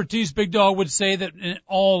your expertise, Big Dog, would say that in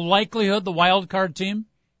all likelihood the wild card team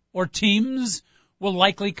or teams will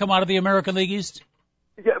likely come out of the American League East?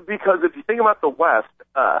 Yeah, because if you think about the West,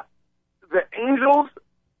 the Angels,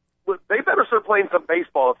 they better start playing some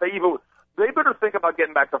baseball. They better think about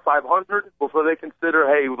getting back to 500 before they consider,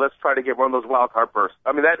 hey, let's try to get one of those wild card bursts.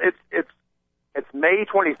 I mean, it's May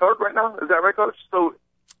 23rd right now. Is that right, Coach? So,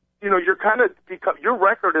 you're kind of your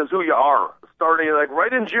record is who you are. Starting like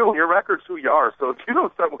right in June, your record's who you are. So if you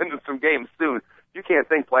don't start winning some games soon, you can't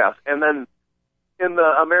think playoffs. And then in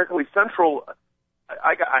the American League Central,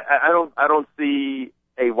 I don't see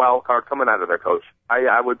a wild card coming out of there, Coach.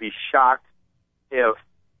 I would be shocked if,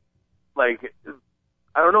 like,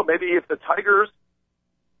 I don't know, maybe if the Tigers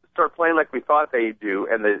start playing like we thought they do,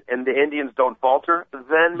 and the Indians don't falter,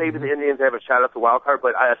 then maybe the Indians have a shot at the wild card.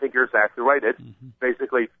 But I think you're exactly right. It's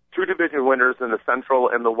basically 2 division winners in the Central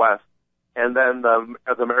and the West, and then the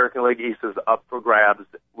American League East is up for grabs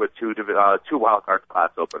with 2 wild card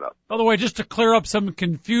spots open up. By the way, just to clear up some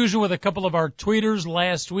confusion with a couple of our tweeters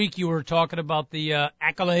last week, you were talking about the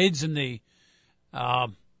accolades and the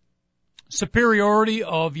superiority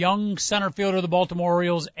of young center fielder of the Baltimore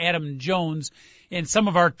Orioles, Adam Jones. And some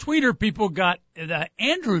of our tweeter people got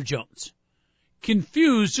Andrew Jones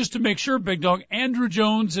confused, just to make sure, Big Dog. Andrew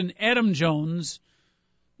Jones and Adam Jones,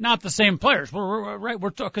 not the same players. We're right.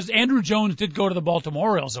 Because Andrew Jones did go to the Baltimore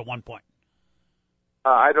Orioles at one point.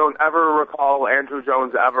 I don't ever recall Andrew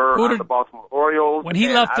Jones ever on the Baltimore Orioles. When he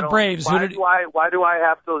left the Braves, why do I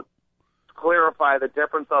have to clarify the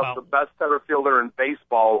difference of the best center fielder in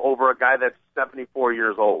baseball over a guy that's 74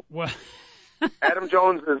 years old? Well, Adam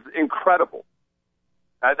Jones is incredible.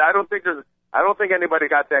 I don't think anybody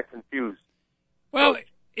got that confused. Well,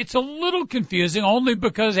 it's a little confusing only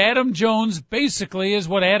because Adam Jones basically is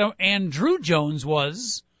what Andrew Jones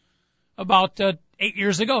was about 8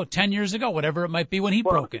 years ago, 10 years ago, whatever it might be when he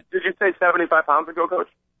broke it. Did you say 75 pounds ago, Coach?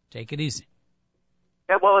 Take it easy.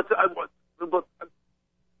 Yeah, well,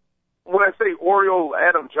 when I say Oriole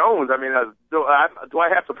Adam Jones, I mean, do I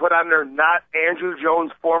have to put on there not Andrew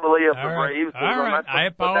Jones, formerly of the Braves? All right. I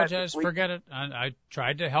apologize. Forget it. I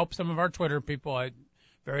tried to help some of our Twitter people. I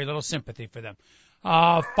very little sympathy for them.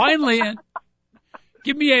 Finally,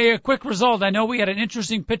 give me a quick result. I know we had an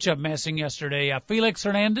interesting pitch-up messing yesterday. Felix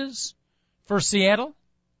Hernandez for Seattle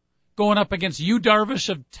going up against Yu Darvish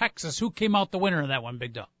of Texas. Who came out the winner in that one,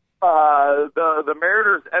 Big Dog? The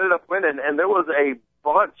Mariners ended up winning, and there was a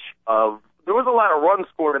lot of runs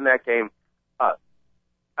scored in that game.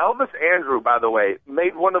 Elvis Andrew, by the way,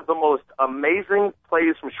 made one of the most amazing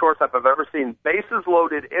plays from shortstop I've ever seen. Bases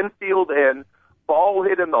loaded, infield in, ball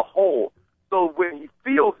hit in the hole. So when he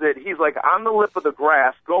fields it, he's like on the lip of the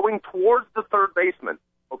grass going towards the third baseman.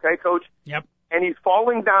 Okay, Coach? Yep. And he's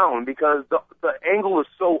falling down because the angle is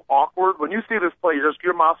so awkward. When you see this play,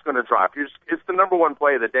 your mouth's going to drop. It's the number one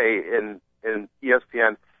play of the day in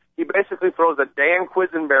ESPN. He basically throws a Dan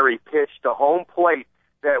Quisenberry pitch to home plate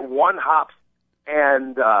that one hops,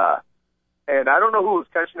 and I don't know who was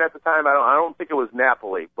catching at the time. I don't think it was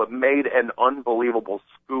Napoli, but made an unbelievable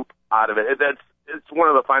scoop out of it. It's one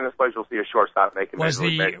of the finest plays you'll see a shortstop make in Major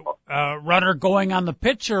League Baseball. Was the runner going on the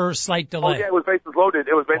pitch or slight delay? Oh yeah, it was bases loaded.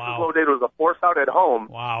 It was a force out at home.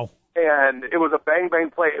 Wow. And it was a bang bang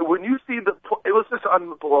play. When you see it was just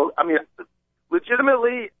unbelievable. I mean,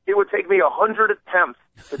 legitimately, it would take me 100 attempts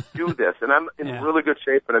to do this, and I'm in really good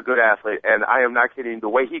shape and a good athlete, and I am not kidding. The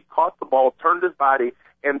way he caught the ball, turned his body,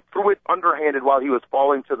 and threw it underhanded while he was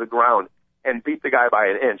falling to the ground and beat the guy by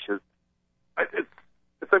an inch.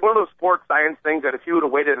 It's like one of those sports science things that if you would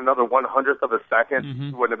have waited another 1/100th of a second,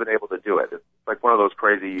 you wouldn't have been able to do it. It's like one of those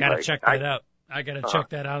crazy. Gotta check that out. I gotta check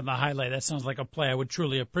that out in the highlight. That sounds like a play I would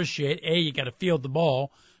truly appreciate. A, you gotta field the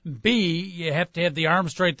ball. B, you have to have the arm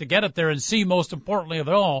strength to get it there. And C, most importantly of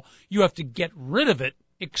all, you have to get rid of it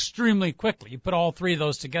extremely quickly. You put all three of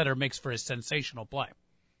those together, it makes for a sensational play.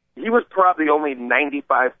 He was probably only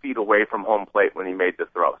 95 feet away from home plate when he made the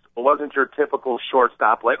throw. So it wasn't your typical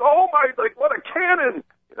shortstop like, oh my, like what a cannon,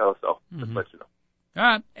 so just let you know. All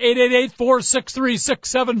right,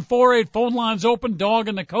 888-463-6748. Phone lines open. Dog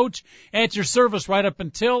and the Coach at your service right up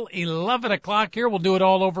until 11 o'clock here. We'll do it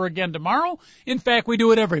all over again tomorrow. In fact, we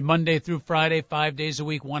do it every Monday through Friday, 5 days a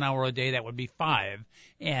week, 1 hour a day. That would be 5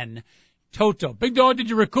 in toto. Big Dog, did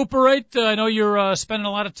you recuperate? I know you're spending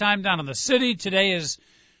a lot of time down in the city. Today is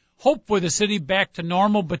hopefully the city back to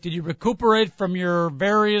normal, but did you recuperate from your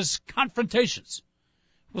various confrontations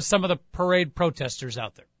with some of the parade protesters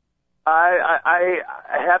out there? I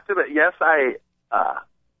have to admit, yes, I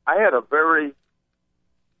had a very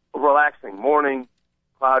relaxing morning.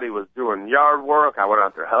 Cloudy was doing yard work. I went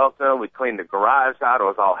out there, helped him. We cleaned the garage out. I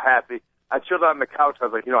was all happy. I chilled on the couch. I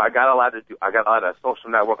was like, I got a lot to do. I got a lot of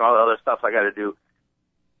social network, all the other stuff I got to do.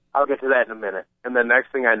 I'll get to that in a minute. And the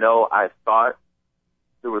next thing I know, I thought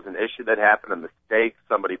there was an issue that happened, a mistake.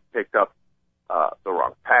 Somebody picked up the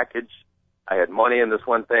wrong package. I had money in this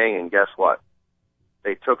one thing, and guess what?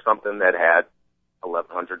 They took something that had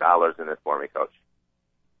 $1,100 in it for me, Coach.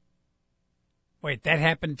 Wait, that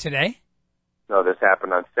happened today? No, this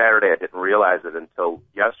happened on Saturday. I didn't realize it until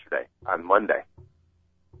yesterday, on Monday.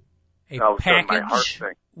 A package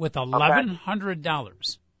with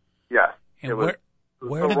 $1,100. Yes. And where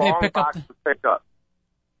did they pick up? Because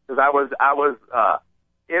I was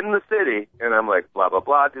in the city, and I'm like, blah, blah,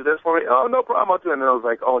 blah, do this for me. Oh, no problem, I'll do it. And then I was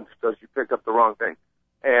like, oh, it's because you picked up the wrong thing.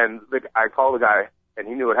 And I called the guy, and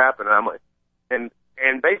he knew what happened, and I'm like, and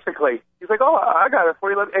basically, he's like, oh, I got it for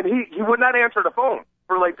you. And he would not answer the phone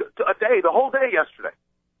for like a day, the whole day yesterday.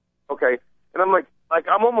 Okay? And I'm like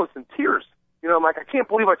I'm almost in tears. I'm like, I can't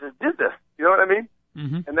believe I just did this. You know what I mean?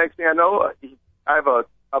 Mm-hmm. And next thing I know, I have a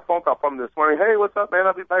phone call from him this morning. Hey, what's up, man?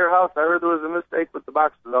 I'll be by your house. I heard there was a mistake with the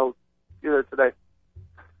boxes. I'll be there today.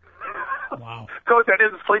 Wow. Coach, I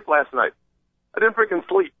didn't sleep last night. I didn't freaking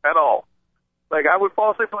sleep at all. Like, I would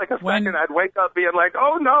fall asleep for like a second. I'd wake up being like,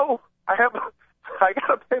 oh, no, I got to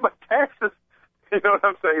pay my taxes. You know what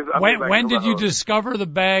I'm saying? When did you discover the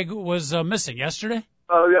bag was missing? Yesterday?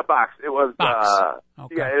 Oh, yeah, box. It was,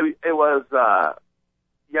 okay. Yeah, it was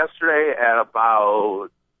yesterday at about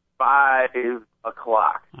 5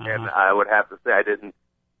 o'clock. And I would have to say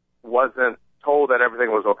wasn't told that everything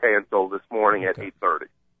was okay until this morning at 8:30.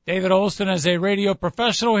 David Olson, as a radio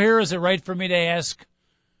professional here, is it right for me to ask,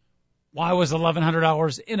 why was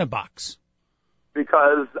 $1,100 in a box?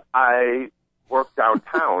 Because I work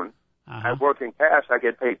downtown. I work in cash. I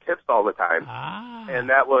get paid tips all the time. And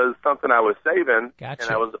that was something I was saving. Gotcha.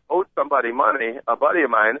 And I was owed somebody money, a buddy of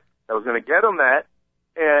mine. I was going to get him that.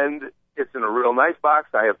 And it's in a real nice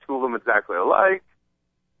box. I have two of them exactly alike.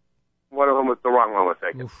 One of them was the wrong one was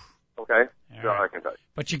taken. Oof. Okay? All so right. I can tell you.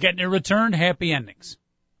 But you're getting a return. Happy endings.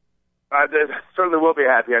 There certainly will be a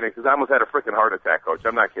happy ending because I almost had a freaking heart attack, Coach.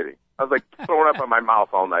 I'm not kidding. I was like throwing up on my mouth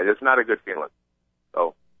all night. It's not a good feeling.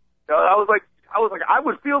 So I was like, I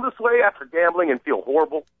would feel this way after gambling and feel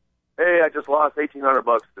horrible. Hey, I just lost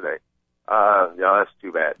 $1,800 today. That's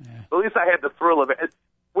too bad. Yeah. But at least I had the thrill of it.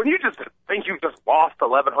 When you just think you just lost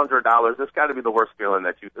 $1,100, it's got to be the worst feeling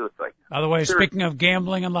that it's like. By the way, speaking of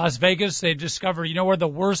gambling in Las Vegas, they discovered, you know where the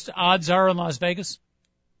worst odds are in Las Vegas?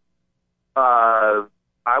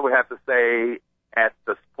 I would have to say at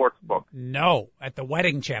the sports book. No, at the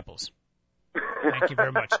wedding chapels. Thank you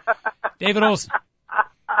very much. David Olson.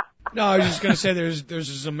 No, I was just going to say there's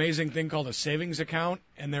this amazing thing called a savings account,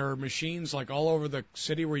 and there are machines like all over the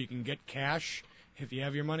city where you can get cash if you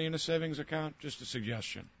have your money in a savings account. Just a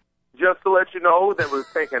suggestion. Just to let you know, that was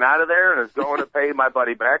taken out of there and is going to pay my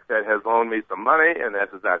buddy back that has loaned me some money, and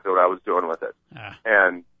that's exactly what I was doing with it.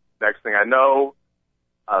 And next thing I know,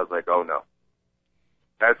 I was like, oh no.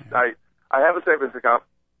 I have a savings account.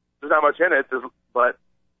 There's not much in it, but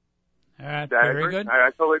very good.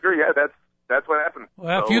 I totally agree. Yeah, that's what happened.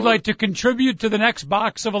 Well, if you'd like to contribute to the next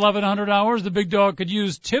box of $1,100, the big dog could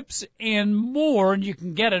use tips and more, and you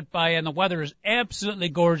can get it and the weather is absolutely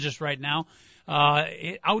gorgeous right now.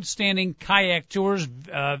 Outstanding kayak tours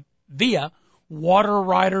via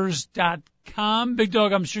waterriders.com. Big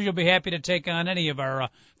dog, I'm sure you'll be happy to take on any of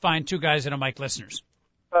our fine two guys and a mic listeners.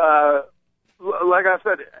 Like I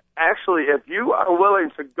said, actually, if you are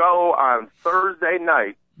willing to go on Thursday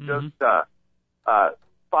night, just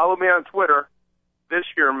follow me on Twitter, This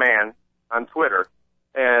Year Man on Twitter,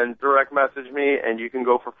 and direct message me, and you can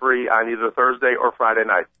go for free on either Thursday or Friday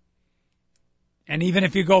night. And even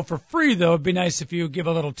if you go for free, though, it'd be nice if you give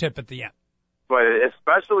a little tip at the end. But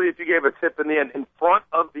especially if you gave a tip in the end in front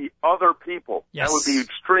of the other people. Yes. That would be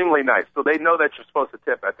extremely nice. So they know that you're supposed to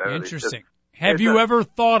tip at the end. Interesting. Have you ever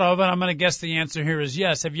thought of, and I'm going to guess the answer here is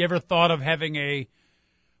yes, have you ever thought of having a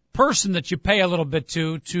person that you pay a little bit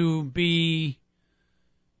to be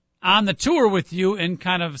on the tour with you and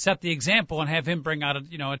kind of set the example and have him bring out a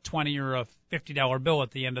 $20 or a $50 bill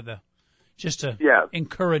at the end of just to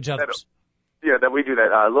encourage others? That we do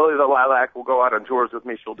that. Lily the Lilac will go out on tours with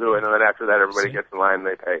me. She'll do it, and then after that, everybody gets in line and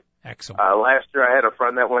they pay. Excellent. Last year, I had a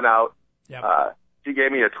friend that went out. Yep. she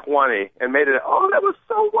gave me a 20 and made it, oh, that was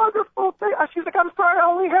so wonderful. She's like, I'm sorry, I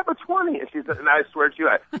only have a 20. And she said, and I swear to you,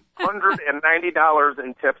 I had $190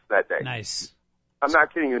 in tips that day. Nice. I'm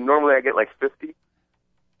not kidding you. Normally I get like 50.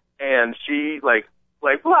 And she like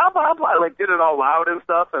blah, blah, blah, like did it all loud and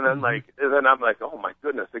stuff. And then and then I'm like, oh my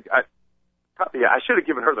goodness. I should have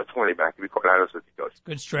given her the 20 back, to be quite honest with you, Coach.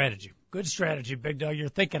 Good strategy. Good strategy, Big Dog. You're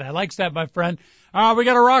thinking. I like that, my friend. We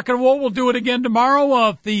got a rock and roll. We'll do it again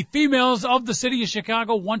tomorrow. The females of the city of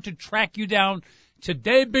Chicago want to track you down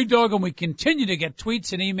today, Big Dog, and we continue to get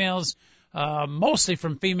tweets and emails, mostly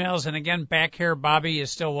from females. And again, back here, Bobby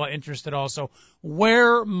is still interested also.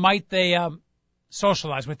 Where might they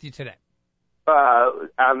socialize with you today?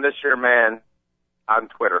 On This Year Man on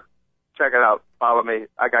Twitter. Check it out. Follow me.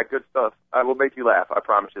 I got good stuff. I will make you laugh. I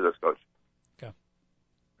promise you this, Coach. Okay.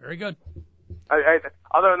 Very good.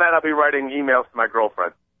 Other than that, I'll be writing emails to my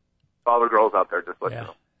girlfriend. All the girls out there, just let you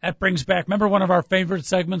know. That brings back, remember one of our favorite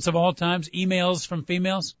segments of all times, emails from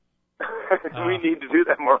females? We need to do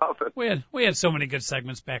that more often. We had so many good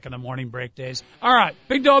segments back in the morning break days. All right.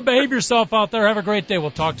 Big Dog, behave yourself out there. Have a great day.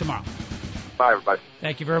 We'll talk tomorrow. Bye, everybody.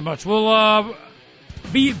 Thank you very much. We'll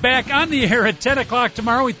be back on the air at 10 o'clock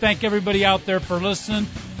tomorrow. We thank everybody out there for listening.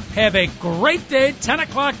 Have a great day. 10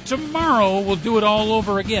 o'clock tomorrow. We'll do it all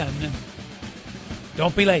over again.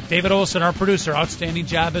 Don't be late. David Olson, our producer, outstanding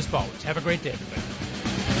job as always. Have a great day, everybody.